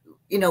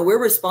 we're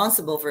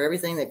responsible for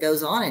everything that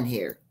goes on in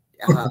here.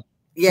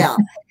 Yeah.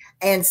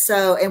 And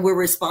we're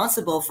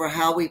responsible for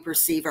how we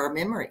perceive our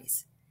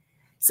memories.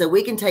 So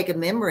we can take a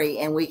memory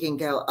and we can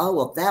go, oh,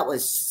 well,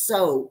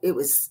 it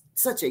was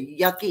such a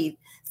yucky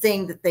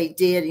thing that they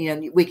did,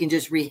 we can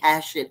just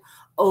rehash it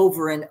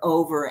over and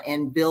over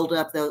and build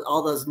up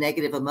all those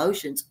negative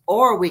emotions.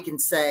 Or we can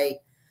say,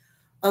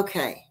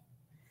 okay,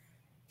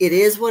 it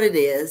is what it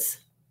is.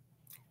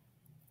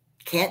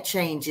 Can't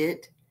change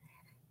it.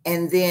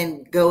 And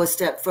then go a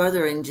step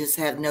further and just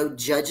have no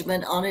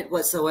judgment on it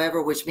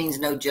whatsoever, which means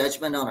no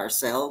judgment on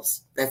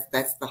ourselves.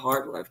 That's the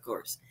hard one, of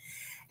course.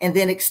 And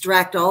then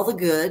extract all the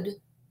good.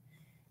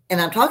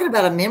 And I'm talking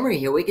about a memory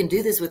here. We can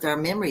do this with our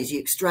memories. You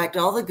extract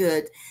all the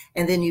good,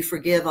 and then you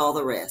forgive all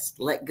the rest.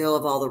 Let go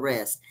of all the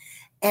rest.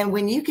 And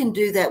when you can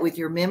do that with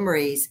your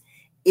memories,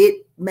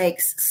 it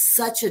makes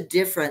such a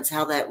difference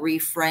how that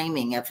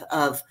reframing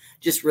of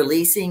just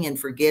releasing and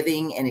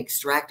forgiving and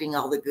extracting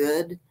all the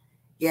good.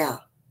 Yeah.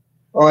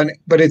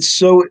 But it's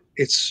so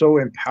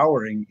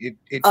empowering.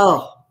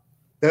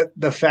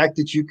 The fact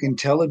that you can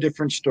tell a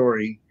different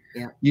story.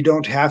 Yeah. You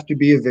don't have to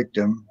be a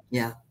victim.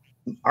 Yeah.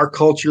 Our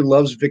culture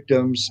loves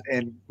victims,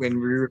 and when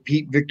we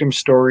repeat victim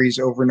stories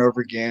over and over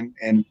again,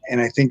 and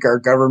I think our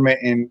government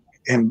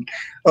and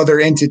other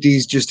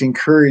entities just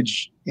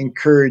encourage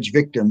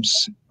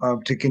victims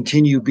to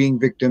continue being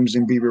victims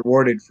and be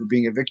rewarded for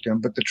being a victim.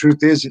 But the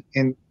truth is,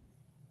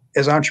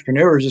 as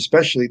entrepreneurs,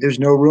 especially, there's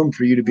no room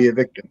for you to be a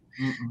victim.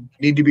 Mm-mm. You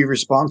need to be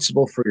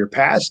responsible for your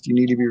past. You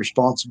need to be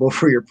responsible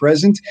for your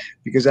present,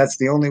 because that's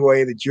the only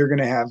way that you're going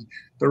to have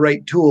the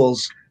right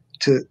tools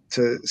to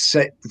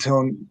set the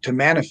tone to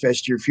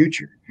manifest your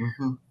future.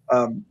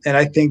 Mm-hmm. And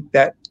I think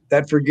that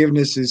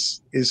forgiveness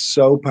is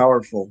so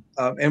powerful.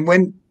 And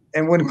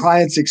when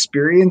clients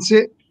experience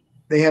it,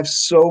 they have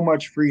so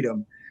much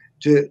freedom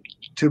to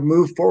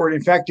move forward.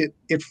 In fact,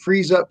 it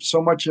frees up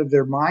so much of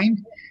their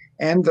mind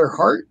and their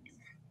heart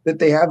that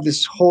they have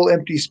this whole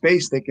empty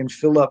space they can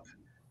fill up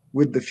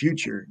with the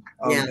future.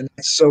 And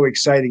that's so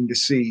exciting to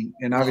see.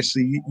 And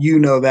obviously, you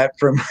know that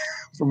from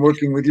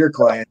working with your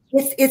clients.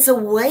 It's a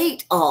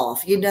weight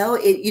off, you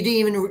didn't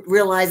even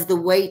realize the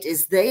weight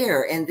is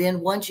there. And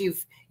then once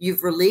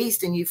you've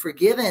released and you've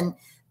forgiven,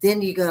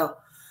 then you go,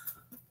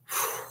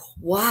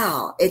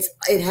 wow,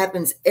 it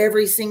happens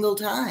every single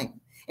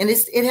time. And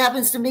it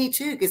happens to me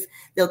too, because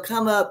they'll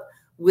come up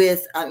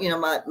with,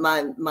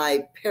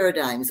 my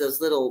paradigms,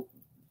 those little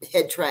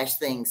head trash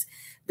things.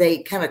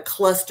 They kind of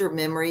cluster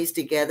memories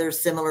together,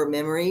 similar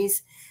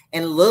memories.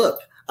 And look,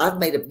 I've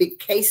made a big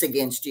case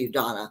against you,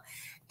 Donna.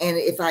 And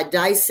if I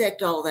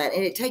dissect all that,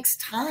 and it takes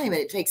time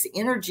and it takes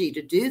energy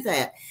to do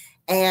that.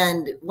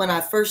 And when I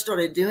first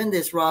started doing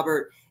this,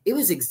 Robert, it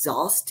was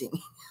exhausting.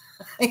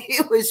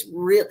 It was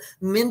real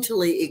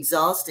mentally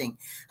exhausting.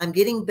 I'm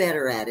getting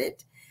better at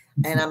it.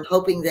 And I'm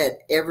hoping that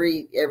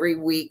every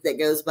week that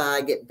goes by,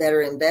 I get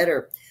better and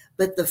better.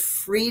 But the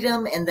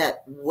freedom and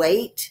that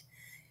weight,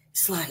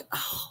 it's like,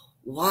 oh,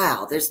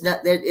 wow,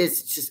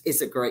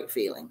 it's a great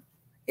feeling.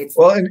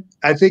 And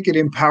I think it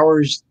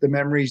empowers the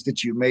memories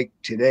that you make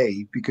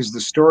today, because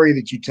the story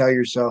that you tell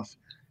yourself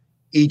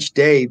each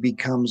day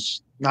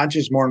becomes not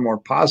just more and more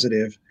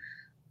positive,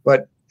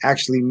 but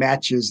actually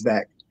matches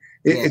that.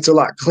 It's a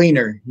lot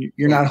cleaner.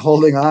 You're not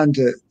holding on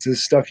to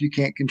stuff you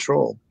can't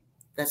control.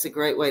 That's a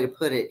great way to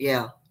put it.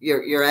 Yeah,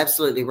 you're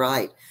absolutely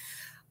right.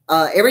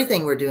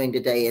 Everything we're doing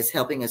today is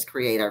helping us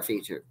create our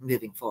future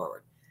moving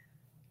forward.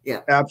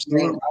 Yeah,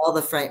 absolutely. All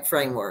the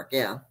framework.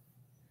 Yeah.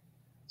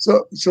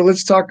 So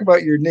let's talk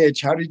about your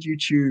niche. How did you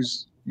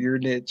choose your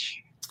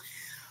niche?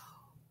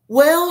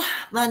 Well,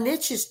 my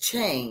niche has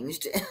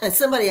changed.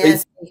 Somebody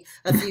asked me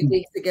a few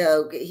weeks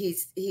ago.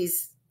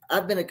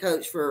 I've been a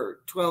coach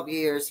for 12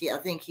 years. I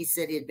think he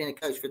said he had been a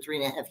coach for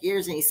 3.5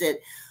 years. And he said,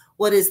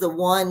 what is the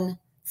one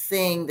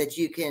thing that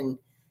you can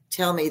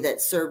tell me that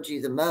served you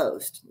the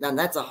most? Now,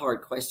 that's a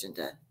hard question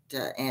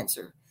to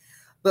answer.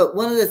 But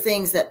one of the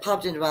things that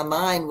popped into my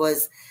mind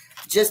was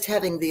just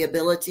having the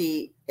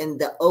ability and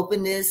the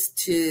openness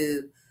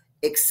to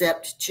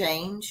accept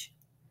change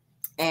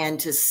and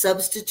to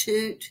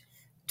substitute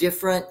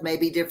different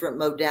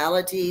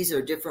modalities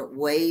or different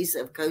ways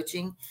of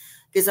coaching.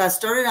 Because I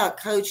started out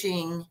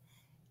coaching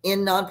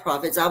in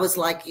nonprofits. I was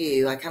like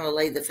you. I kind of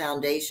laid the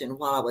foundation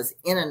while I was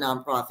in a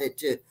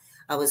nonprofit.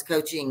 I was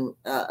coaching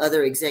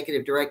other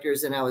executive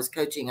directors, and I was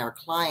coaching our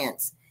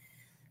clients.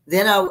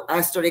 Then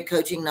I started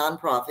coaching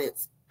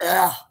nonprofits.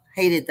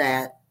 Hated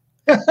that.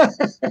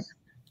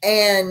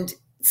 And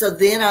so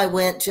then I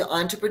went to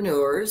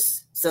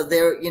entrepreneurs. So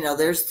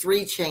there's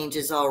 3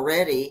 changes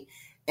already.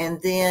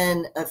 And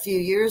then a few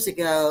years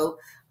ago,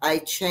 I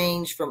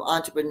changed from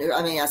entrepreneur.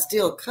 I mean, I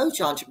still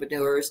coach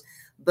entrepreneurs,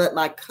 but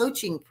my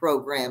coaching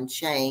program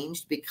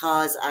changed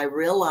because I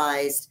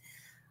realized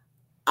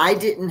I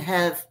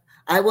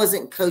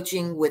wasn't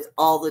coaching with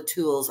all the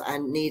tools I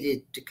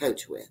needed to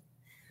coach with.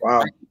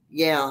 Wow.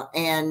 Yeah.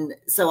 And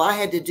so I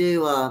had to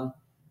do a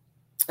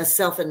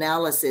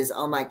self-analysis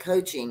on my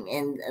coaching.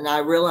 And I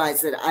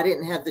realized that I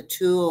didn't have the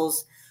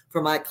tools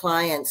for my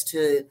clients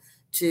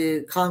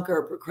to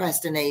conquer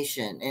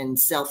procrastination and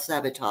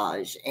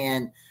self-sabotage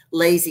and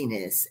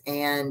laziness.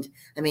 And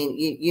I mean,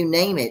 you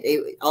name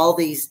it, all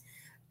these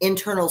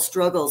internal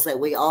struggles that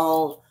we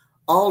all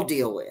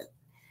deal with.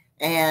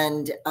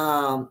 And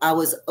I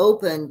was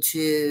open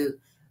to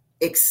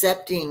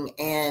accepting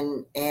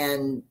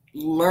and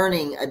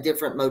learning a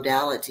different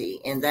modality,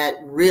 and that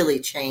really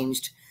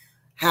changed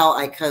how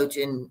I coach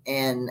and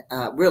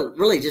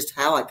really just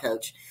how I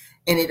coach,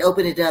 and it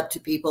opened it up to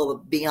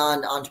people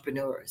beyond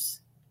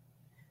entrepreneurs.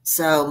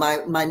 So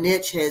my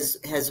niche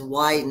has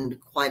widened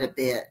quite a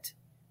bit.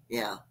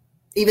 Yeah,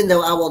 even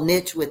though I will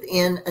niche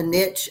within a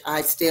niche,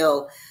 I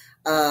still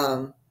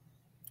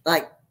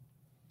like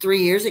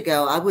 3 years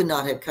ago I would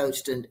not have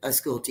coached a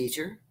school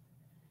teacher.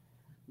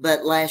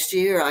 But last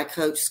year I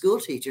coached school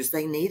teachers.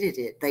 They needed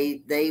it.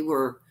 They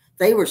were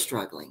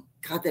struggling.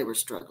 God, they were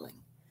struggling.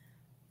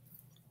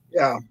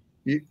 Yeah.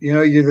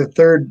 You're the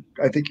third,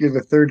 I think you're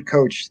the third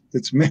coach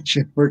that's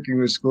mentioned working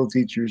with school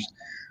teachers.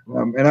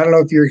 And I don't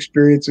know if your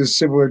experience is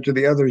similar to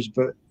the others,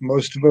 but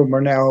most of them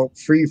are now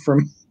free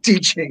from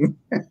teaching.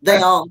 They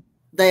all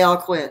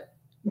quit.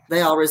 They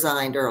all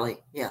resigned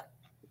early. Yeah.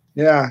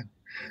 Yeah.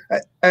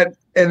 And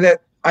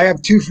that I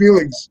have two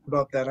feelings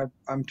about that.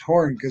 I'm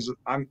torn because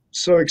I'm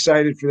so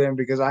excited for them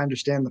because I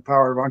understand the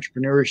power of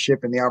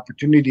entrepreneurship and the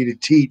opportunity to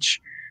teach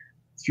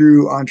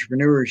through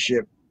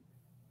entrepreneurship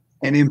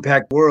and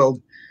impact the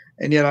world.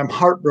 And yet I'm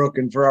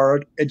heartbroken for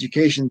our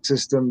education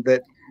system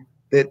that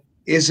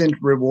isn't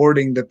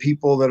rewarding the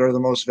people that are the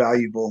most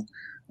valuable.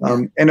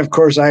 And of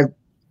course,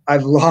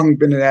 I've long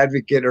been an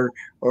advocate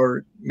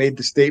or made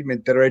the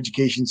statement that our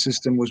education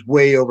system was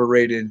way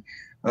overrated.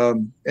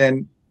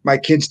 And my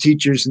kids'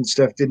 teachers and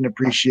stuff didn't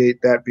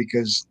appreciate that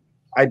because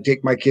I'd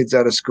take my kids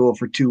out of school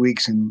for 2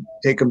 weeks and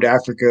take them to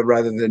Africa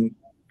rather than,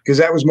 because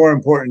that was more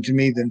important to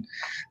me than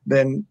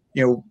them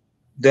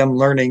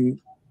learning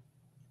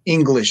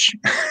English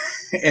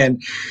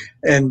and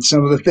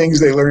some of the things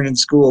they learn in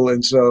school.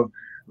 And so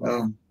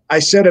I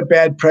set a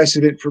bad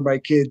precedent for my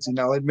kids, and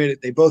I'll admit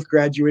it. They both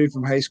graduated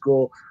from high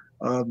school.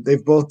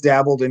 They've both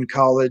dabbled in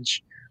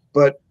college,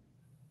 but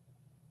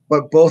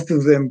both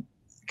of them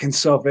can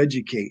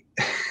self-educate.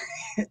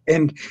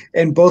 And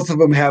both of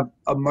them have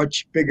a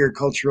much bigger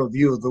cultural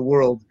view of the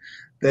world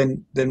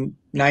than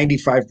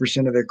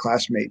 95% of their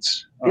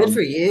classmates. Good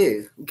for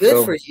you.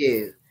 Good for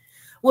you.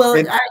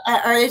 Well,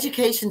 our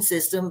education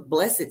system,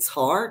 bless its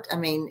heart. I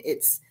mean,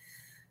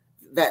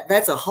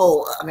 that's a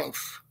whole. I mean,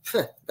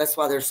 that's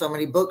why there's so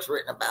many books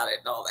written about it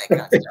and all that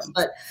kind of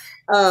stuff.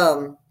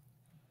 But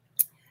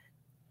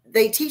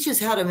they teach us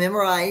how to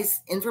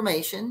memorize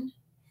information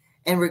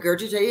and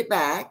regurgitate it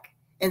back,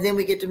 and then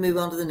we get to move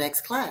on to the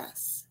next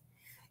class.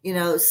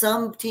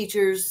 Some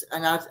teachers,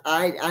 and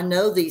I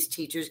know these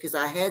teachers because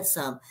I had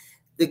some.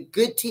 The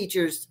good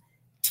teachers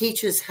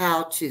teach us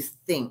how to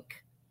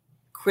think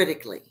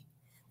critically.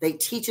 They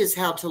teach us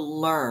how to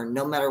learn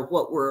no matter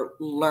what we're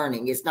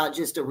learning. It's not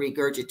just a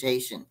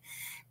regurgitation.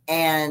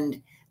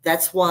 And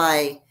that's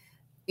why,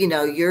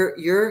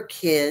 your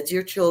kids,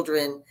 your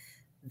children,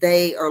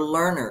 they are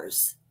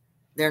learners.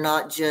 They're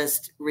not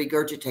just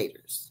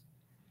regurgitators.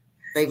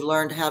 They've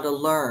learned how to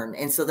learn.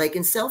 And so they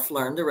can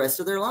self-learn the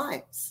rest of their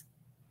lives.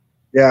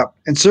 Yeah.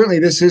 And certainly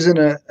this isn't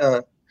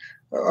a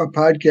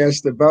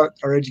podcast about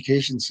our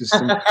education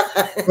system.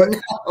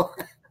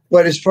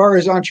 But as far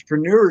as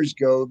entrepreneurs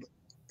go,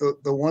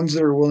 the ones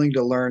that are willing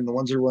to learn, the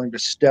ones that are willing to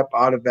step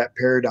out of that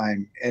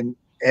paradigm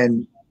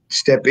and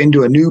step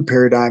into a new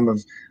paradigm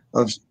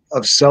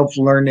of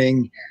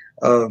self-learning,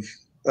 of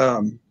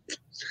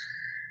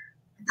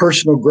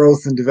personal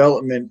growth and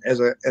development as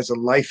a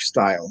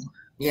lifestyle.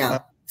 Yeah,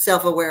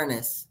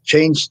 self-awareness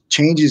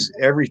changes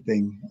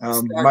everything.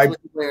 With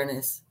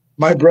awareness.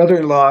 My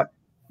brother-in-law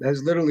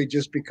has literally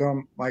just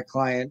become my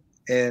client,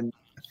 and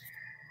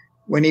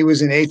when he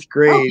was in 8th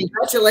grade. Oh,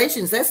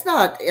 congratulations. That's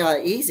not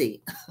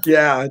easy.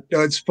 Yeah,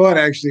 no, it's fun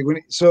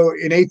actually. So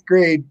in 8th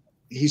grade,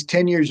 he's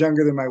 10 years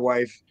younger than my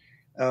wife.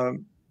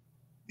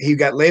 He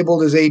got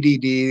labeled as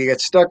ADD. He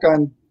got stuck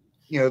on,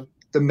 the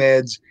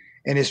meds,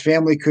 and his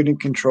family couldn't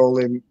control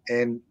him.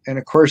 And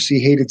of course he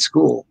hated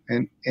school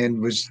and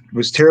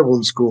was terrible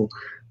in school.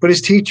 But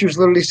his teachers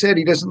literally said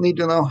he doesn't need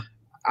to know.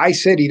 I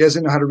said he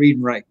doesn't know how to read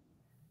and write.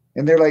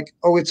 And they're like,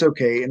 oh, it's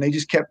okay. And they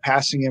just kept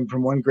passing him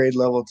from one grade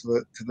level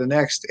to the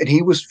next. And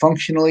he was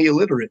functionally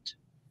illiterate.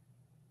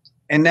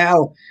 And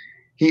now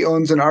he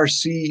owns an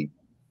RC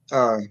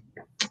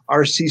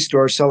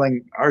store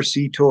selling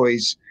RC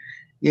toys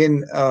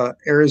in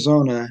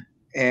Arizona.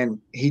 And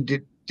he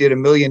did $1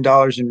 million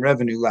in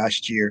revenue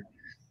last year.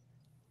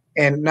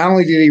 And not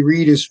only did he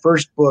read his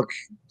first book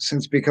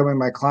since becoming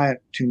my client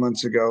 2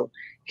 months ago,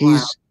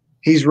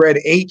 he's read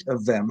 8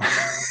 of them.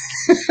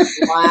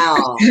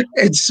 Wow.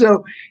 And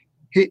so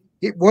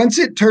once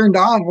it turned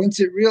on,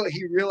 he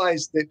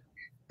realized that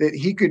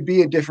he could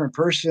be a different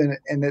person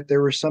and that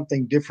there was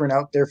something different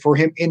out there for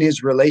him in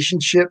his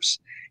relationships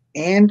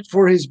and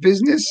for his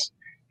business.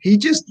 He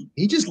just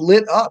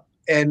lit up,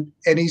 and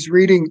he's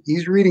reading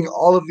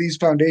all of these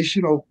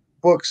foundational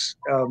books.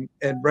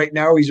 And right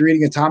now he's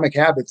reading Atomic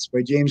Habits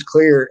by James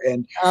Clear.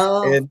 And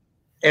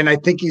I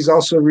think he's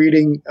also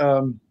reading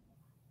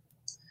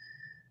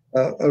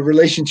a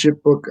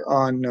relationship book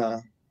on,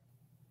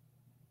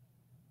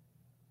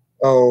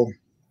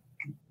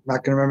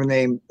 not going to remember the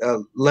name,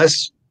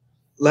 Les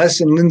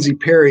Les and Lindsay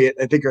Perry,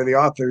 I think, are the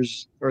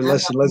authors, or I'm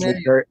Les not and Leslie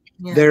familiar. Perry.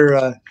 Yeah.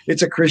 They're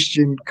it's a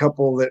Christian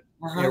couple that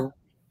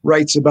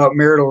writes about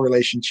marital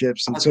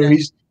relationships, and so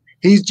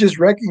he's just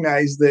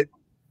recognized that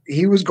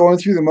he was going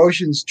through the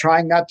motions,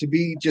 trying not to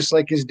be just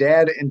like his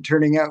dad and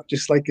turning out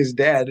just like his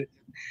dad,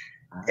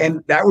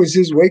 and that was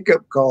his wake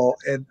up call.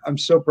 And I'm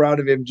so proud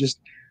of him. Just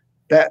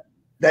that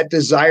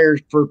desire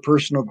for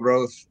personal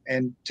growth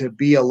and to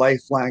be a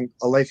lifelong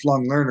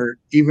learner,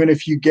 even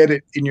if you get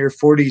it in your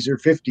 40s or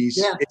 50s,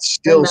 it's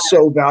still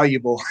so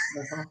valuable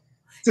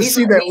to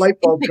see that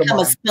light bulb come on. He's become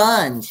a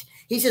sponge.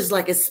 He's just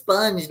like a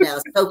sponge now,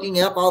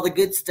 soaking up all the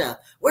good stuff.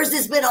 Where's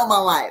this been all my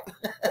life?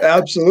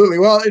 Absolutely.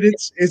 Well,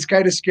 it's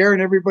kind of scaring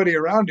everybody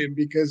around him,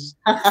 because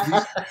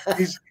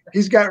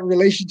he's got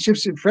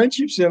relationships and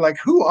friendships. They're like,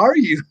 who are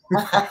you?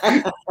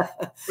 But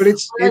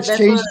it's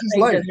changed his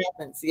life.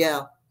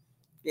 Yeah.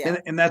 Yeah.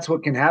 And that's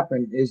what can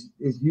happen is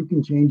you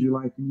can change your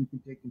life and you can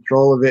take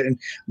control of it, and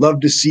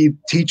love to see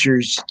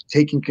teachers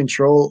taking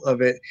control of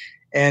it,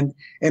 and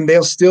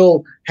they'll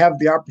still have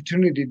the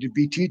opportunity to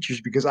be teachers,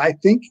 because I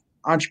think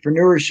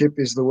entrepreneurship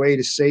is the way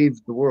to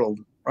save the world.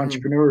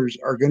 Entrepreneurs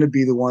are going to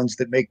be the ones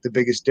that make the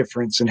biggest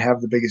difference and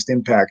have the biggest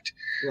impact.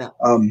 Yeah.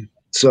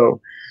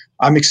 So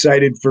I'm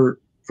excited for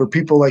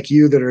people like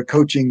you that are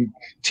coaching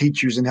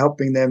teachers and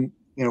helping them,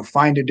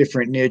 find a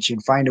different niche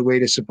and find a way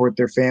to support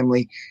their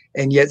family,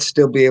 and yet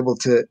still be able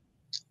to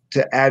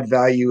add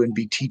value and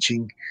be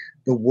teaching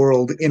the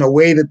world in a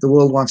way that the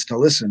world wants to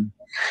listen.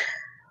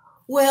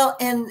 Well,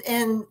 and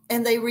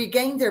they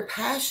regained their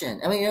passion.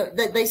 I mean,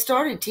 they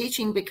started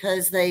teaching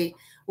because they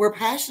were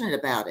passionate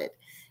about it.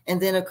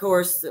 And then, of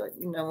course,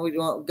 we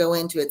won't go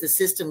into it. The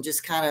system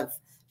just kind of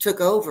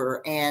took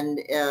over, and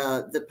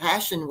the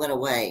passion went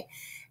away.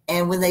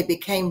 And when they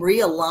became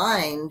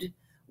realigned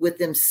with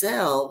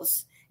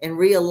themselves and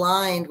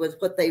realigned with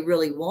what they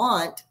really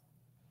want,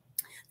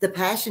 the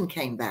passion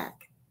came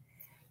back.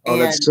 Oh,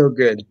 that's so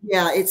good.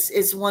 Yeah,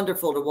 it's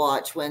wonderful to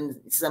watch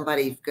when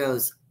somebody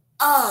goes,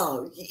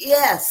 oh,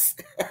 yes,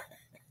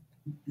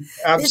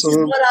 absolutely. This is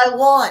what I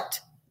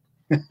want.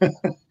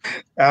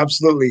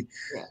 Absolutely.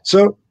 Yeah.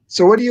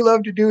 So what do you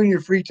love to do in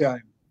your free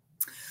time?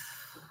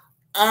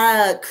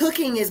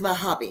 Cooking is my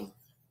hobby.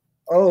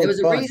 Oh, there was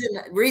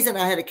a reason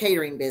I had a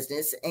catering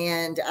business,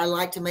 and I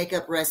like to make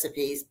up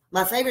recipes.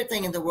 My favorite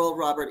thing in the world,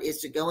 Robert, is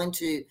to go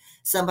into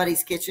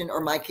somebody's kitchen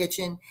or my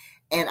kitchen,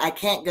 and I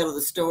can't go to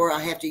the store. I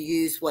have to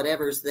use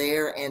whatever's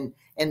there and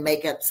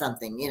make up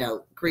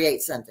something,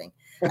 create something.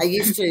 I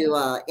used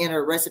to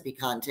enter a recipe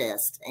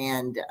contest,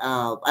 and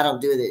I don't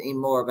do it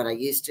anymore, but I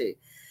used to.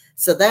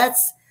 So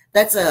that's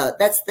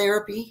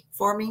therapy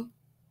for me.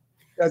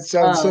 That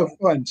sounds so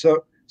fun.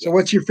 So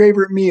what's your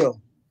favorite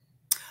meal?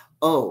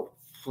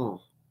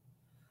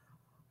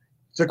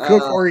 To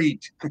cook or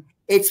eat?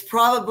 It's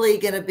probably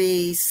going to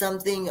be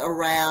something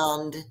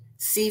around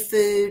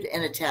seafood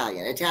and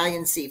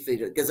Italian seafood,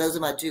 because those are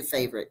my two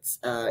favorites.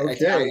 Okay.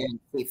 Italian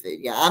seafood.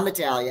 Yeah, I'm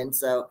Italian,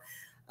 so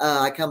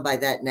I come by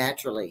that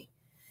naturally.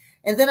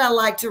 And then I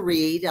like to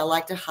read. I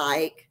like to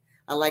hike.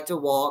 I like to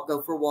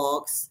go for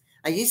walks.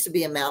 I used to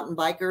be a mountain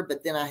biker,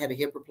 but then I had a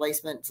hip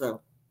replacement,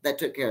 so that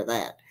took care of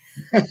that.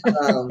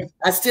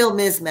 I still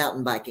miss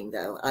mountain biking,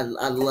 though. I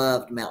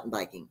loved mountain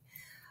biking.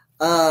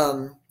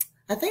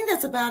 I think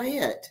that's about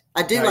it.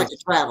 I do like to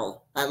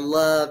travel. I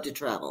love to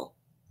travel.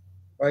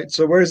 All right.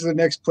 So where's the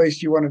next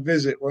place you want to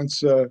visit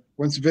once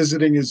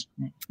visiting is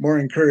more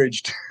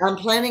encouraged? I'm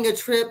planning a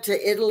trip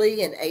to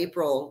Italy in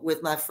April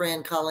with my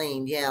friend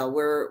Colleen. Yeah,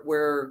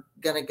 we're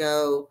gonna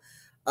go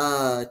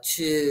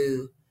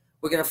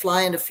we're gonna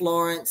fly into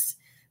Florence,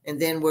 and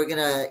then we're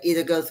gonna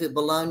either go through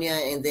Bologna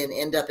and then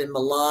end up in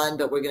Milan,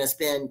 but we're gonna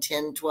spend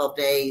 10, 12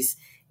 days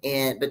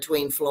in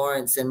between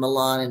Florence and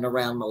Milan and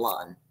around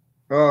Milan.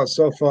 Oh,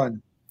 so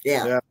fun.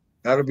 Yeah.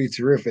 That'll be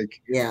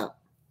terrific. Yeah.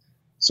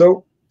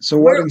 So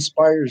what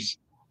inspires?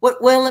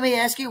 Well, let me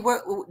ask you,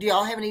 do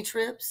y'all have any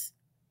trips?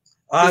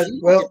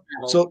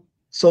 So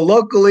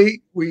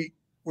locally, we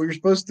were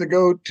supposed to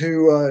go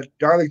to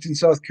Darlington,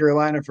 South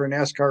Carolina for a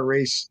NASCAR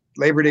race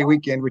Labor Day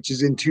weekend, which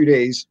is in 2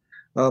 days.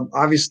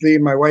 Obviously,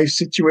 my wife's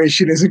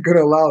situation isn't going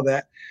to allow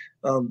that.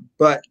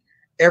 But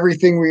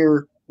everything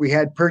we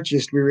had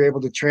purchased, we were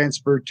able to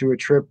transfer to a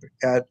trip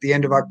at the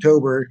end of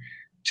October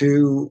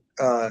to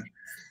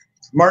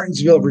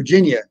Martinsville,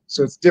 Virginia.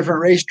 So it's a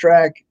different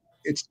racetrack.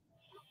 It's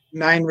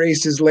 9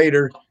 races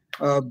later,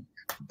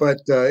 but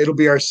it'll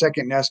be our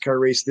second NASCAR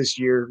race this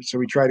year. So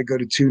we try to go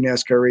to 2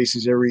 NASCAR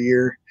races every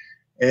year.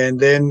 And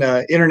then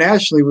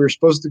internationally, we were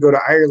supposed to go to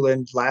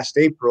Ireland last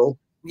April,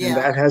 and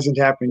that hasn't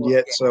happened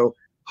yet. So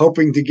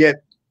hoping to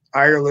get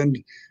Ireland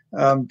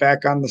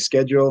back on the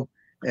schedule.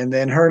 And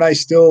then her and I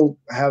still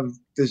have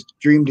this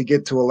dream to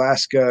get to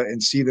Alaska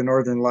and see the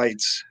Northern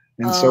Lights.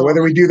 And so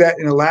whether we do that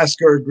in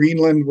Alaska or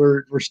Greenland,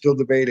 we're still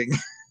debating.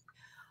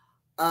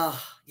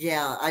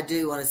 Yeah, I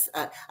do want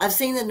to. I've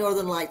seen the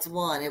Northern Lights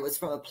one. It was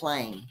from a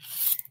plane,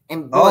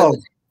 and boy, it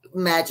was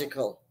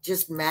magical,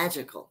 just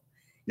magical.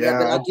 Yeah,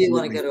 but I do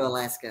want to go to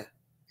Alaska.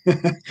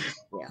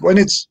 When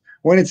it's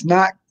when it's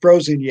not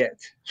frozen yet.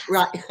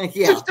 Right.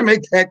 Yeah. Just to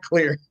make that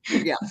clear.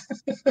 Yeah.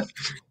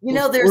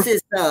 There's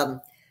this,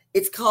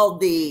 it's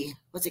called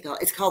what's it called?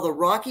 It's called the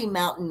Rocky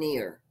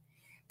Mountaineer.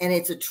 And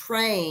it's a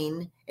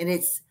train, and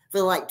it's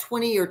for like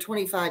 20 or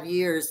 25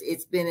 years,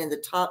 it's been in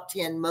the top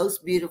 10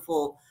 most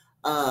beautiful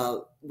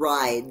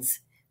rides.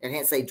 I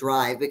can't say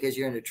drive because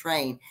you're in a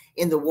train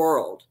in the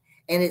world.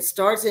 And it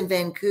starts in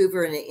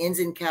Vancouver and it ends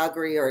in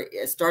Calgary, or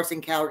it starts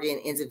in Calgary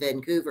and ends in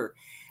Vancouver.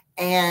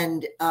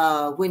 And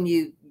when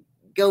you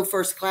go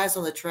first class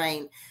on the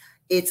train,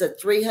 it's a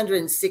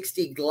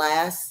 360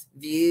 glass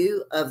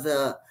view of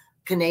the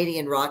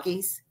Canadian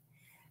Rockies.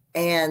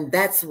 And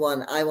that's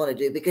one I want to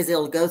do because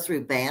it'll go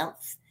through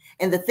Banff.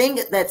 And the thing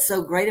that's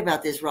so great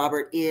about this,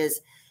 Robert, is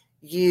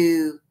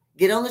you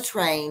get on the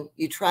train,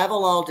 you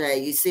travel all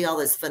day, you see all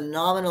this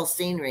phenomenal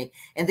scenery,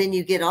 and then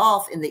you get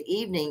off in the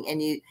evening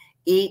and you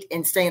eat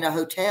and stay in a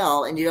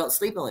hotel and you don't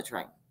sleep on the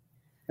train.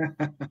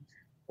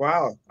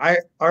 Wow.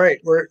 All right.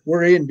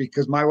 We're in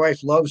because my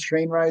wife loves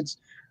train rides.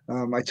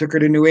 I took her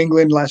to New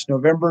England last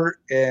November,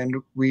 and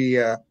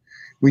we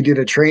did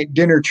a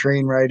dinner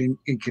train ride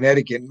in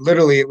Connecticut.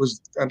 Literally, it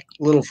was a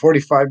little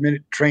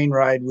 45-minute train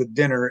ride with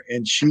dinner,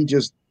 and she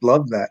just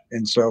loved that.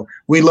 And so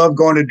we love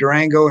going to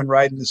Durango and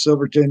riding the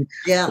Silverton.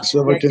 Yeah, the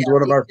Silverton's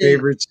one of our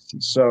favorites.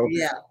 So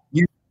yeah,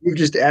 you've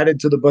just added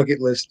to the bucket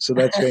list. So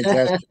that's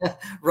fantastic.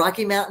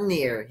 Rocky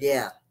Mountaineer.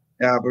 Yeah.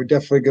 Yeah, we're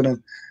definitely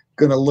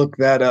gonna look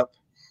that up.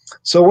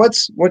 So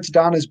what's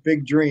Donna's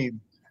big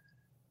dream?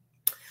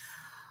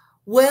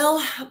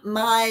 Well,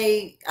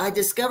 I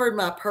discovered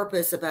my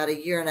purpose about a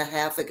year and a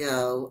half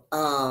ago.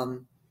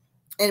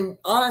 And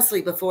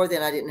honestly, before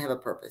then, I didn't have a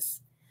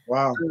purpose.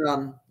 Wow.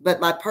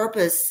 But my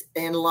purpose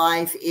in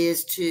life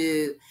is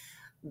to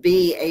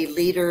be a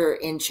leader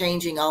in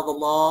changing all the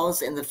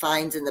laws and the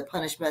fines and the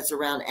punishments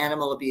around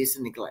animal abuse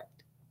and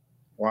neglect.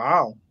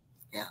 Wow.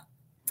 Yeah.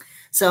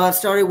 So I've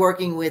started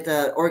working with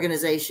an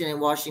organization in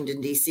Washington,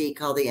 D.C.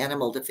 called the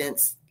Animal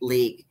Defense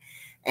League.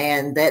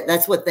 And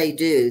that's what they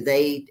do.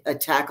 They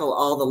tackle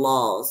all the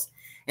laws.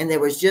 And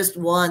there was just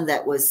one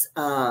that was,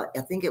 I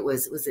think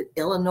was it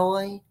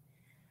Illinois?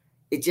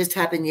 It just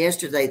happened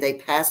yesterday. They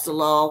passed a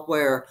law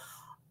where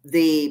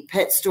the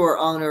pet store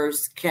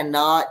owners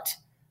cannot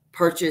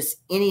purchase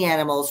any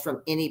animals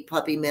from any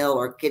puppy mill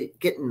or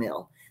kitten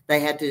mill. They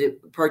had to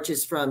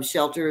purchase from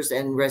shelters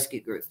and rescue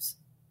groups.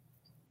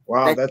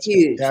 Wow, that's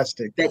huge.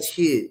 Fantastic. That's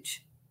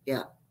huge.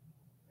 Yeah.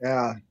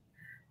 Yeah.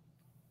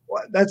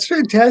 Well, that's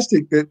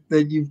fantastic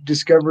that you've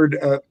discovered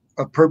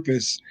a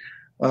purpose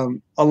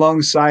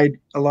alongside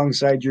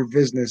your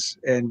business,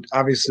 and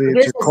obviously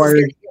it's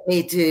required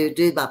me to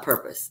do my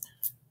purpose.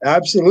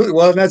 Absolutely.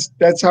 Well,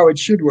 that's how it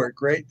should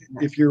work, right?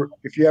 If you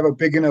have a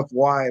big enough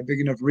why, a big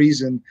enough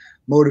reason,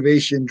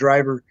 motivation,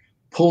 driver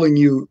pulling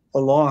you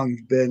along,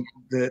 then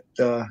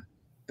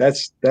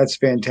that's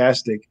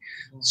fantastic.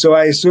 So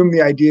I assume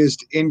the idea is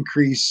to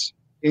increase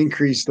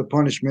the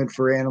punishment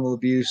for animal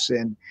abuse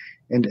and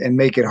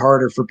make it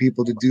harder for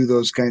people to do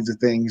those kinds of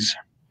things.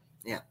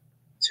 Yeah.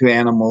 To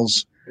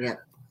animals. Yeah.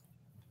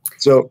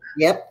 So.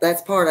 Yep,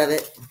 that's part of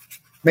it.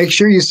 Make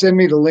sure you send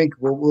me the link.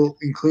 We'll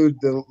include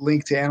the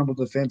link to Animal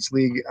Defense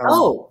League.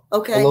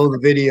 Okay. Below the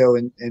video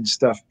and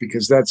stuff,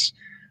 because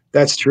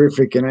that's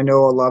terrific. And I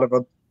know a lot of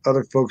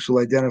other folks will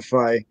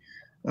identify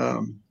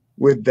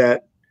with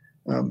that.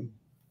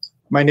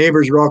 My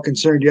neighbors were all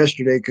concerned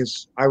yesterday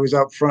because I was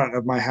out front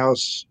of my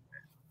house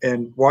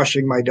and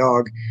washing my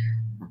dog,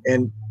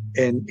 and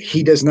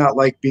he does not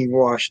like being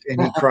washed,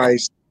 and he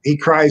cries. He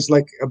cries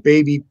like a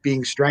baby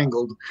being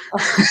strangled.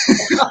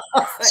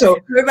 So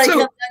everybody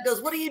comes out and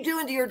goes, "What are you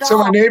doing to your dog?" So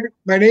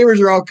my neighbors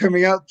are all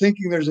coming out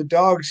thinking there's a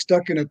dog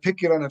stuck in a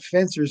picket on a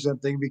fence or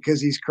something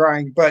because he's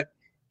crying. But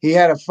he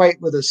had a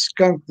fight with a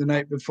skunk the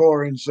night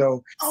before, and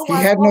so he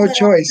had no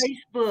choice.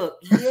 Facebook.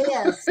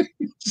 Yes.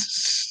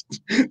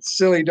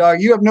 Silly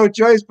dog. You have no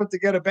choice but to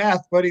get a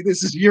bath, buddy.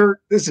 This is your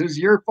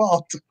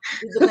fault.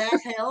 Did the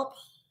bath help?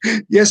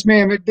 Yes,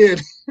 ma'am, it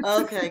did.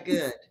 Okay,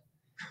 good.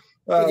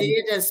 Did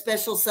you get a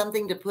special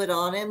something to put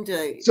on him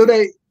So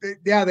they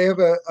have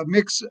a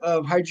mix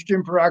of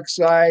hydrogen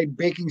peroxide,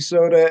 baking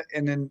soda,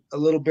 and then a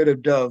little bit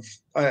of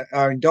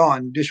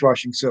Dawn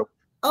dishwashing soap.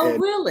 Oh,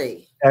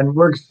 really? And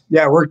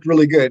worked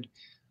really good.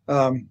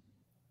 And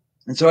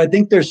so I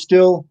think there's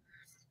still.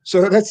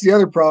 So that's the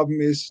other problem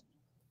is,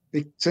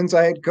 since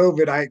I had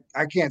COVID,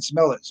 I can't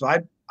smell it. So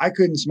I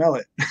couldn't smell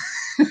it.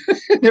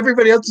 And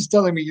everybody else is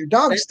telling me your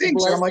dog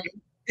stinks. And I'm like,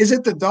 is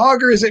it the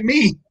dog or is it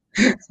me?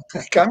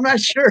 Like, I'm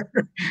not sure.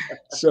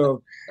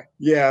 So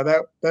yeah,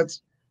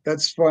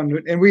 that's fun.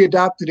 And we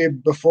adopted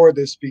him before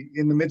this,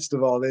 in the midst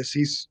of all this.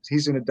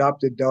 He's an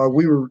adopted dog.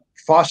 We were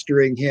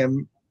fostering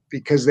him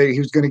because he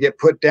was going to get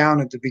put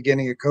down at the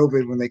beginning of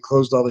COVID when they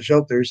closed all the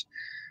shelters.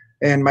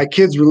 And my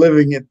kids were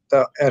living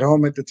at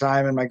home at the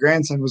time, and my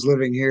grandson was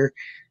living here.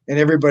 And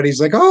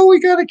everybody's like, "Oh, we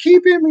got to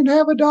keep him and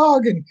have a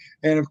dog."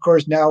 And of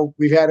course, now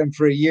we've had him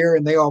for a year,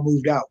 and they all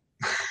moved out.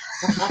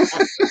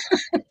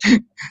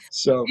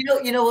 So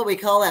you know what we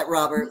call that,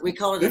 Robert? We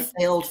call it a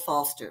failed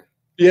foster.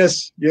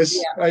 Yes,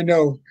 yeah. I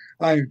know.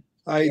 I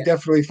I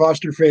definitely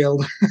foster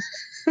failed,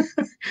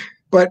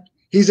 but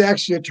he's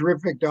actually a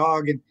terrific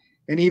dog.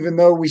 And even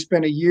though we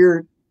spent a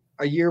year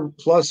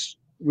plus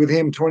with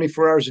him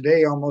 24 hours a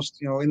day, almost,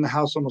 in the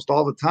house almost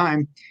all the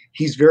time,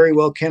 he's very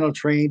well kennel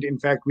trained. In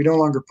fact, we no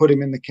longer put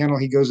him in the kennel.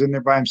 He goes in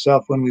there by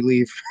himself when we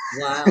leave.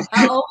 Wow.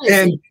 How old is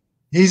and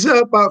he? He's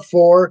about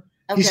 4.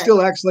 Okay. He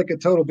still acts like a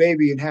total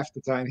baby in half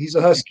the time. He's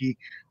a husky,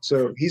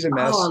 so he's a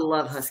mess. Oh, I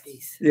love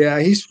huskies. Yeah,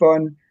 he's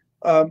fun.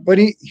 But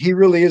he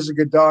really is a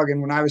good dog.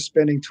 And when I was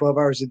spending 12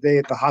 hours a day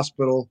at the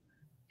hospital,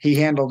 he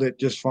handled it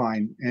just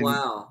fine. And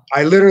wow.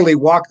 I literally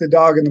walked the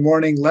dog in the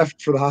morning, left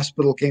for the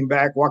hospital, came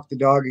back, walked the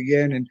dog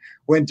again, and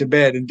went to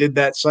bed, and did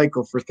that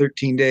cycle for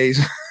 13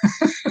 days.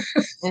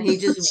 And he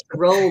just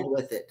rolled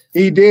with it.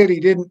 He did.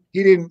 He didn't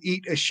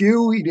eat a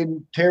shoe. He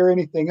didn't tear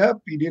anything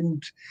up. He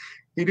didn't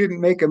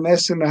make a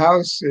mess in the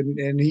house.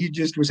 And he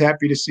just was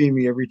happy to see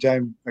me every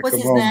time I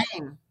come home. What's his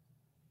name?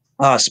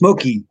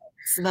 Smokey.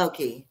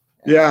 Smokey.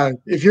 Yeah.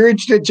 If you're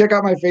interested, check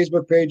out my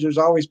Facebook page. There's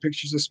always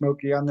pictures of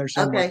Smokey on there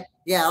somewhere. Okay.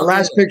 Yeah. The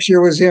last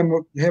picture was him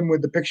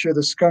with the picture of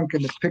the skunk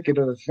and the picket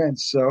of the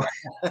fence. So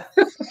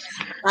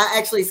I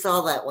actually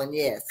saw that one.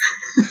 Yes.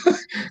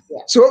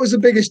 Yeah. So what was the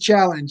biggest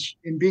challenge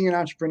in being an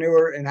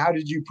entrepreneur, and how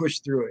did you push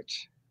through it?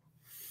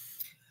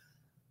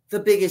 The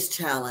biggest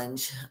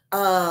challenge.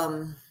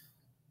 Oh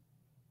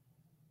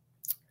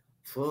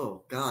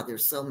God,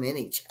 there's so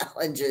many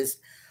challenges.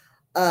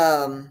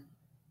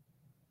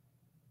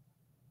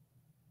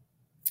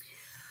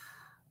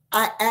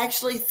 I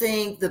actually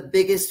think the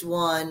biggest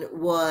one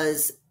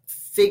was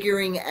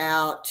figuring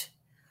out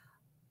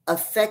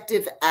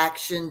effective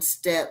action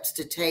steps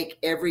to take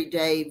every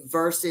day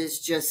versus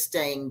just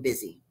staying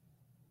busy.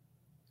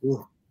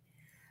 Ooh.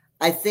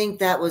 I think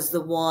that was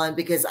the one,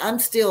 because I'm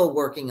still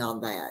working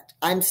on that.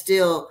 I'm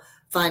still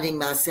finding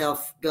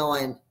myself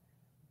going,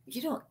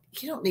 you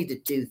don't need to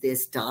do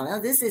this, Donna.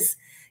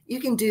 You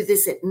can do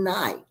this at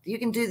night. You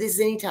can do this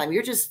anytime.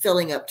 You're just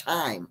filling up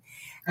time.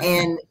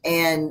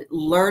 And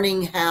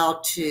learning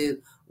how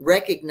to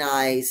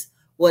recognize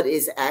what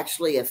is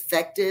actually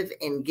effective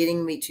in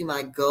getting me to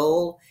my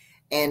goal,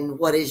 and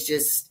what is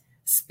just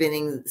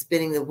spinning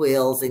the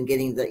wheels and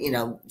getting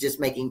just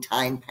making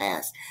time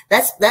pass.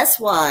 That's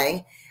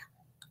why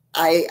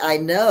I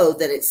know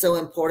that it's so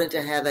important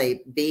to have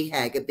a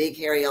BHAG, a big,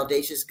 hairy,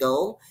 audacious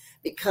goal,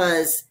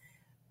 because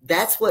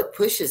that's what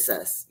pushes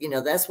us.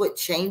 That's what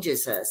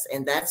changes us.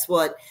 And that's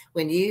what,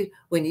 when you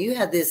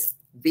have this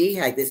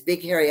BHAG, this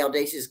big, hairy,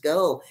 audacious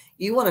goal,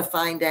 you want to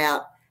find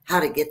out how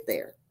to get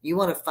there. You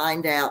want to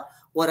find out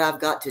what I've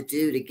got to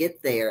do to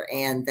get there.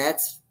 And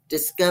that's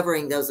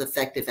discovering those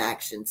effective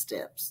action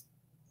steps.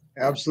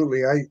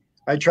 Absolutely.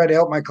 I try to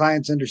help my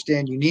clients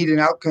understand you need an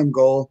outcome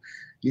goal.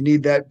 You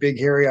need that big,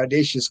 hairy,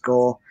 audacious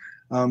goal.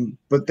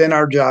 But then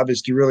our job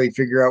is to really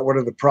figure out what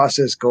are the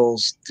process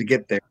goals to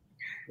get there.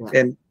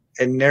 Yeah.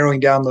 And narrowing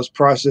down those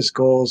process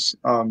goals.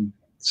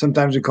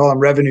 Sometimes we call them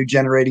revenue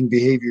generating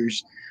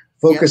behaviors.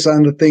 Focus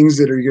on the things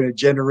that are going to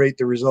generate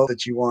the result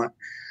that you want.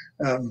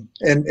 And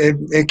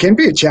it can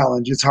be a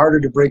challenge. It's harder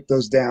to break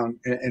those down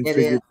and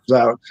figure those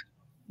out,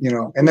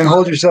 and then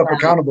hold yourself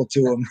accountable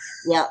to them.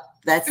 Yeah,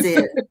 that's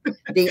it.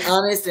 Be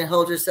honest and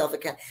hold yourself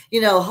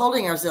accountable.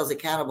 Holding ourselves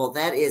accountable,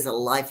 that is a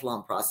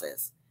lifelong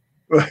process.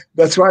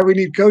 That's why we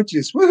need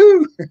coaches.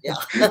 Woohoo!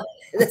 Yeah.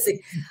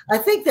 I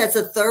think that's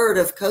a third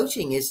of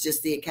coaching, is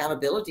just the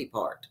accountability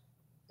part.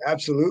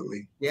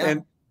 Absolutely. Yeah.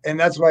 And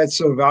that's why it's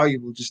so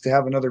valuable, just to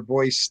have another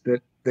voice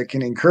that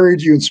can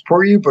encourage you and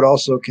support you, but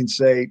also can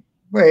say,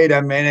 wait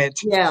a minute.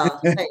 Yeah.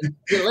 Hey,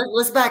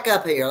 let's back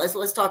up here.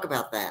 Let's talk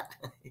about that.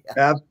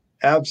 Yeah.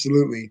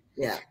 Absolutely.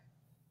 Yeah.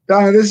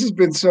 Donna, this has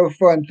been so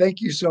fun.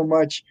 Thank you so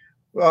much.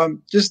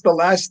 Just the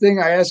last thing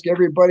I ask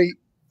everybody.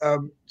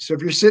 So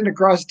if you're sitting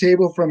across the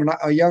table from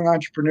a young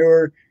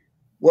entrepreneur,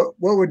 what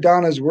would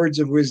Donna's words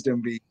of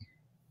wisdom be?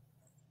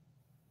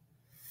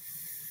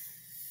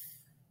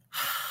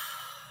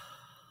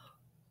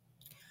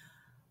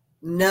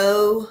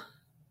 Know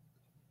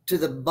to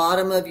the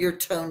bottom of your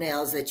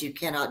toenails that you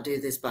cannot do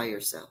this by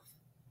yourself.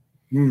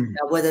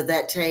 Now, whether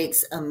that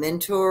takes a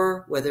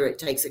mentor, whether it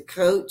takes a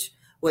coach,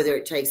 whether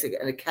it takes an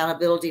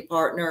accountability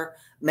partner,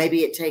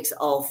 maybe it takes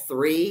all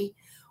three,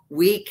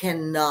 we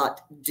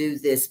cannot do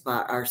this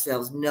by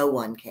ourselves. No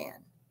one can.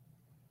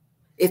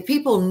 If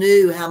people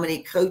knew how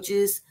many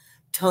coaches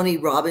Tony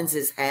Robbins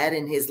has had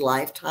in his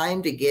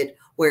lifetime to get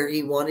where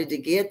he wanted to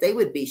get, they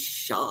would be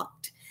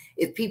shocked.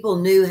 If people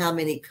knew how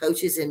many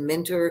coaches and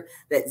mentor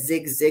that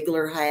Zig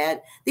Ziglar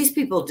had, these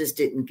people just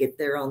didn't get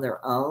there on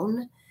their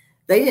own.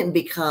 They didn't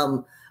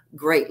become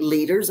great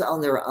leaders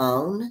on their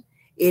own.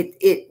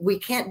 We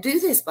can't do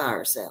this by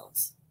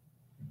ourselves.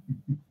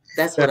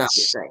 That's what I would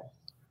say.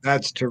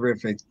 That's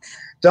terrific.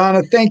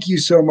 Donna, thank you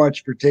so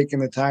much for taking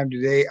the time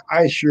today.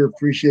 I sure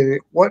appreciate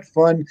it. What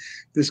fun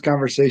this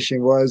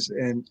conversation was.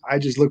 And I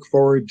just look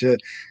forward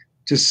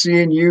to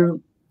seeing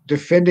you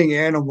defending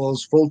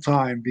animals full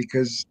time,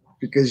 because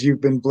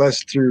you've been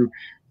blessed through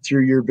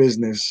your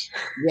business.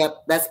 Yep.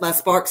 That's my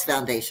Sparks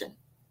Foundation.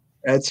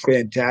 That's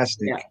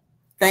fantastic. Yeah.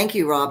 Thank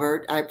you,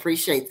 Robert. I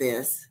appreciate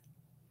this.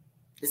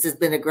 This has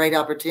been a great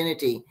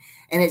opportunity.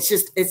 And I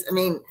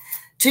mean,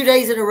 2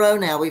 days in a row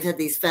now, we've had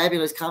these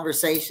fabulous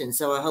conversations.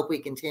 So I hope we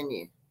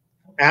continue.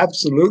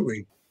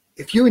 Absolutely.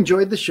 If you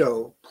enjoyed the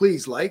show,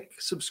 please like,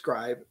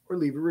 subscribe, or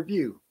leave a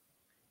review.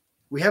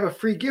 We have a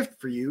free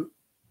gift for you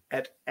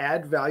at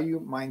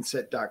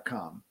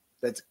addvaluemindset.com.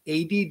 That's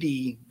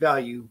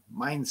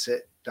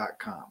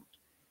addvaluemindset.com.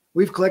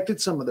 We've collected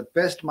some of the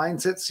best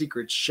mindset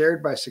secrets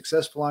shared by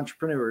successful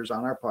entrepreneurs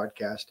on our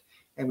podcast,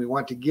 and we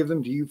want to give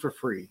them to you for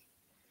free.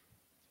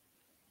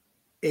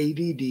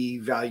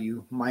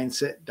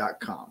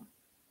 addvaluemindset.com.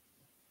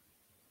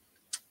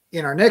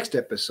 In our next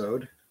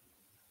episode,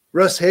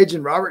 Russ Hedge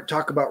and Robert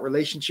talk about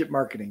relationship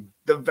marketing,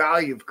 the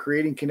value of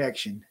creating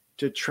connection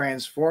to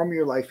transform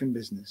your life and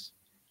business.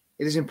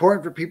 It is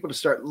important for people to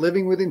start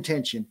living with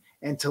intention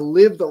and to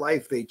live the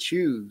life they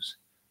choose.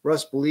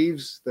 Russ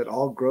believes that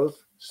all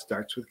growth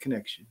starts with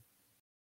connection.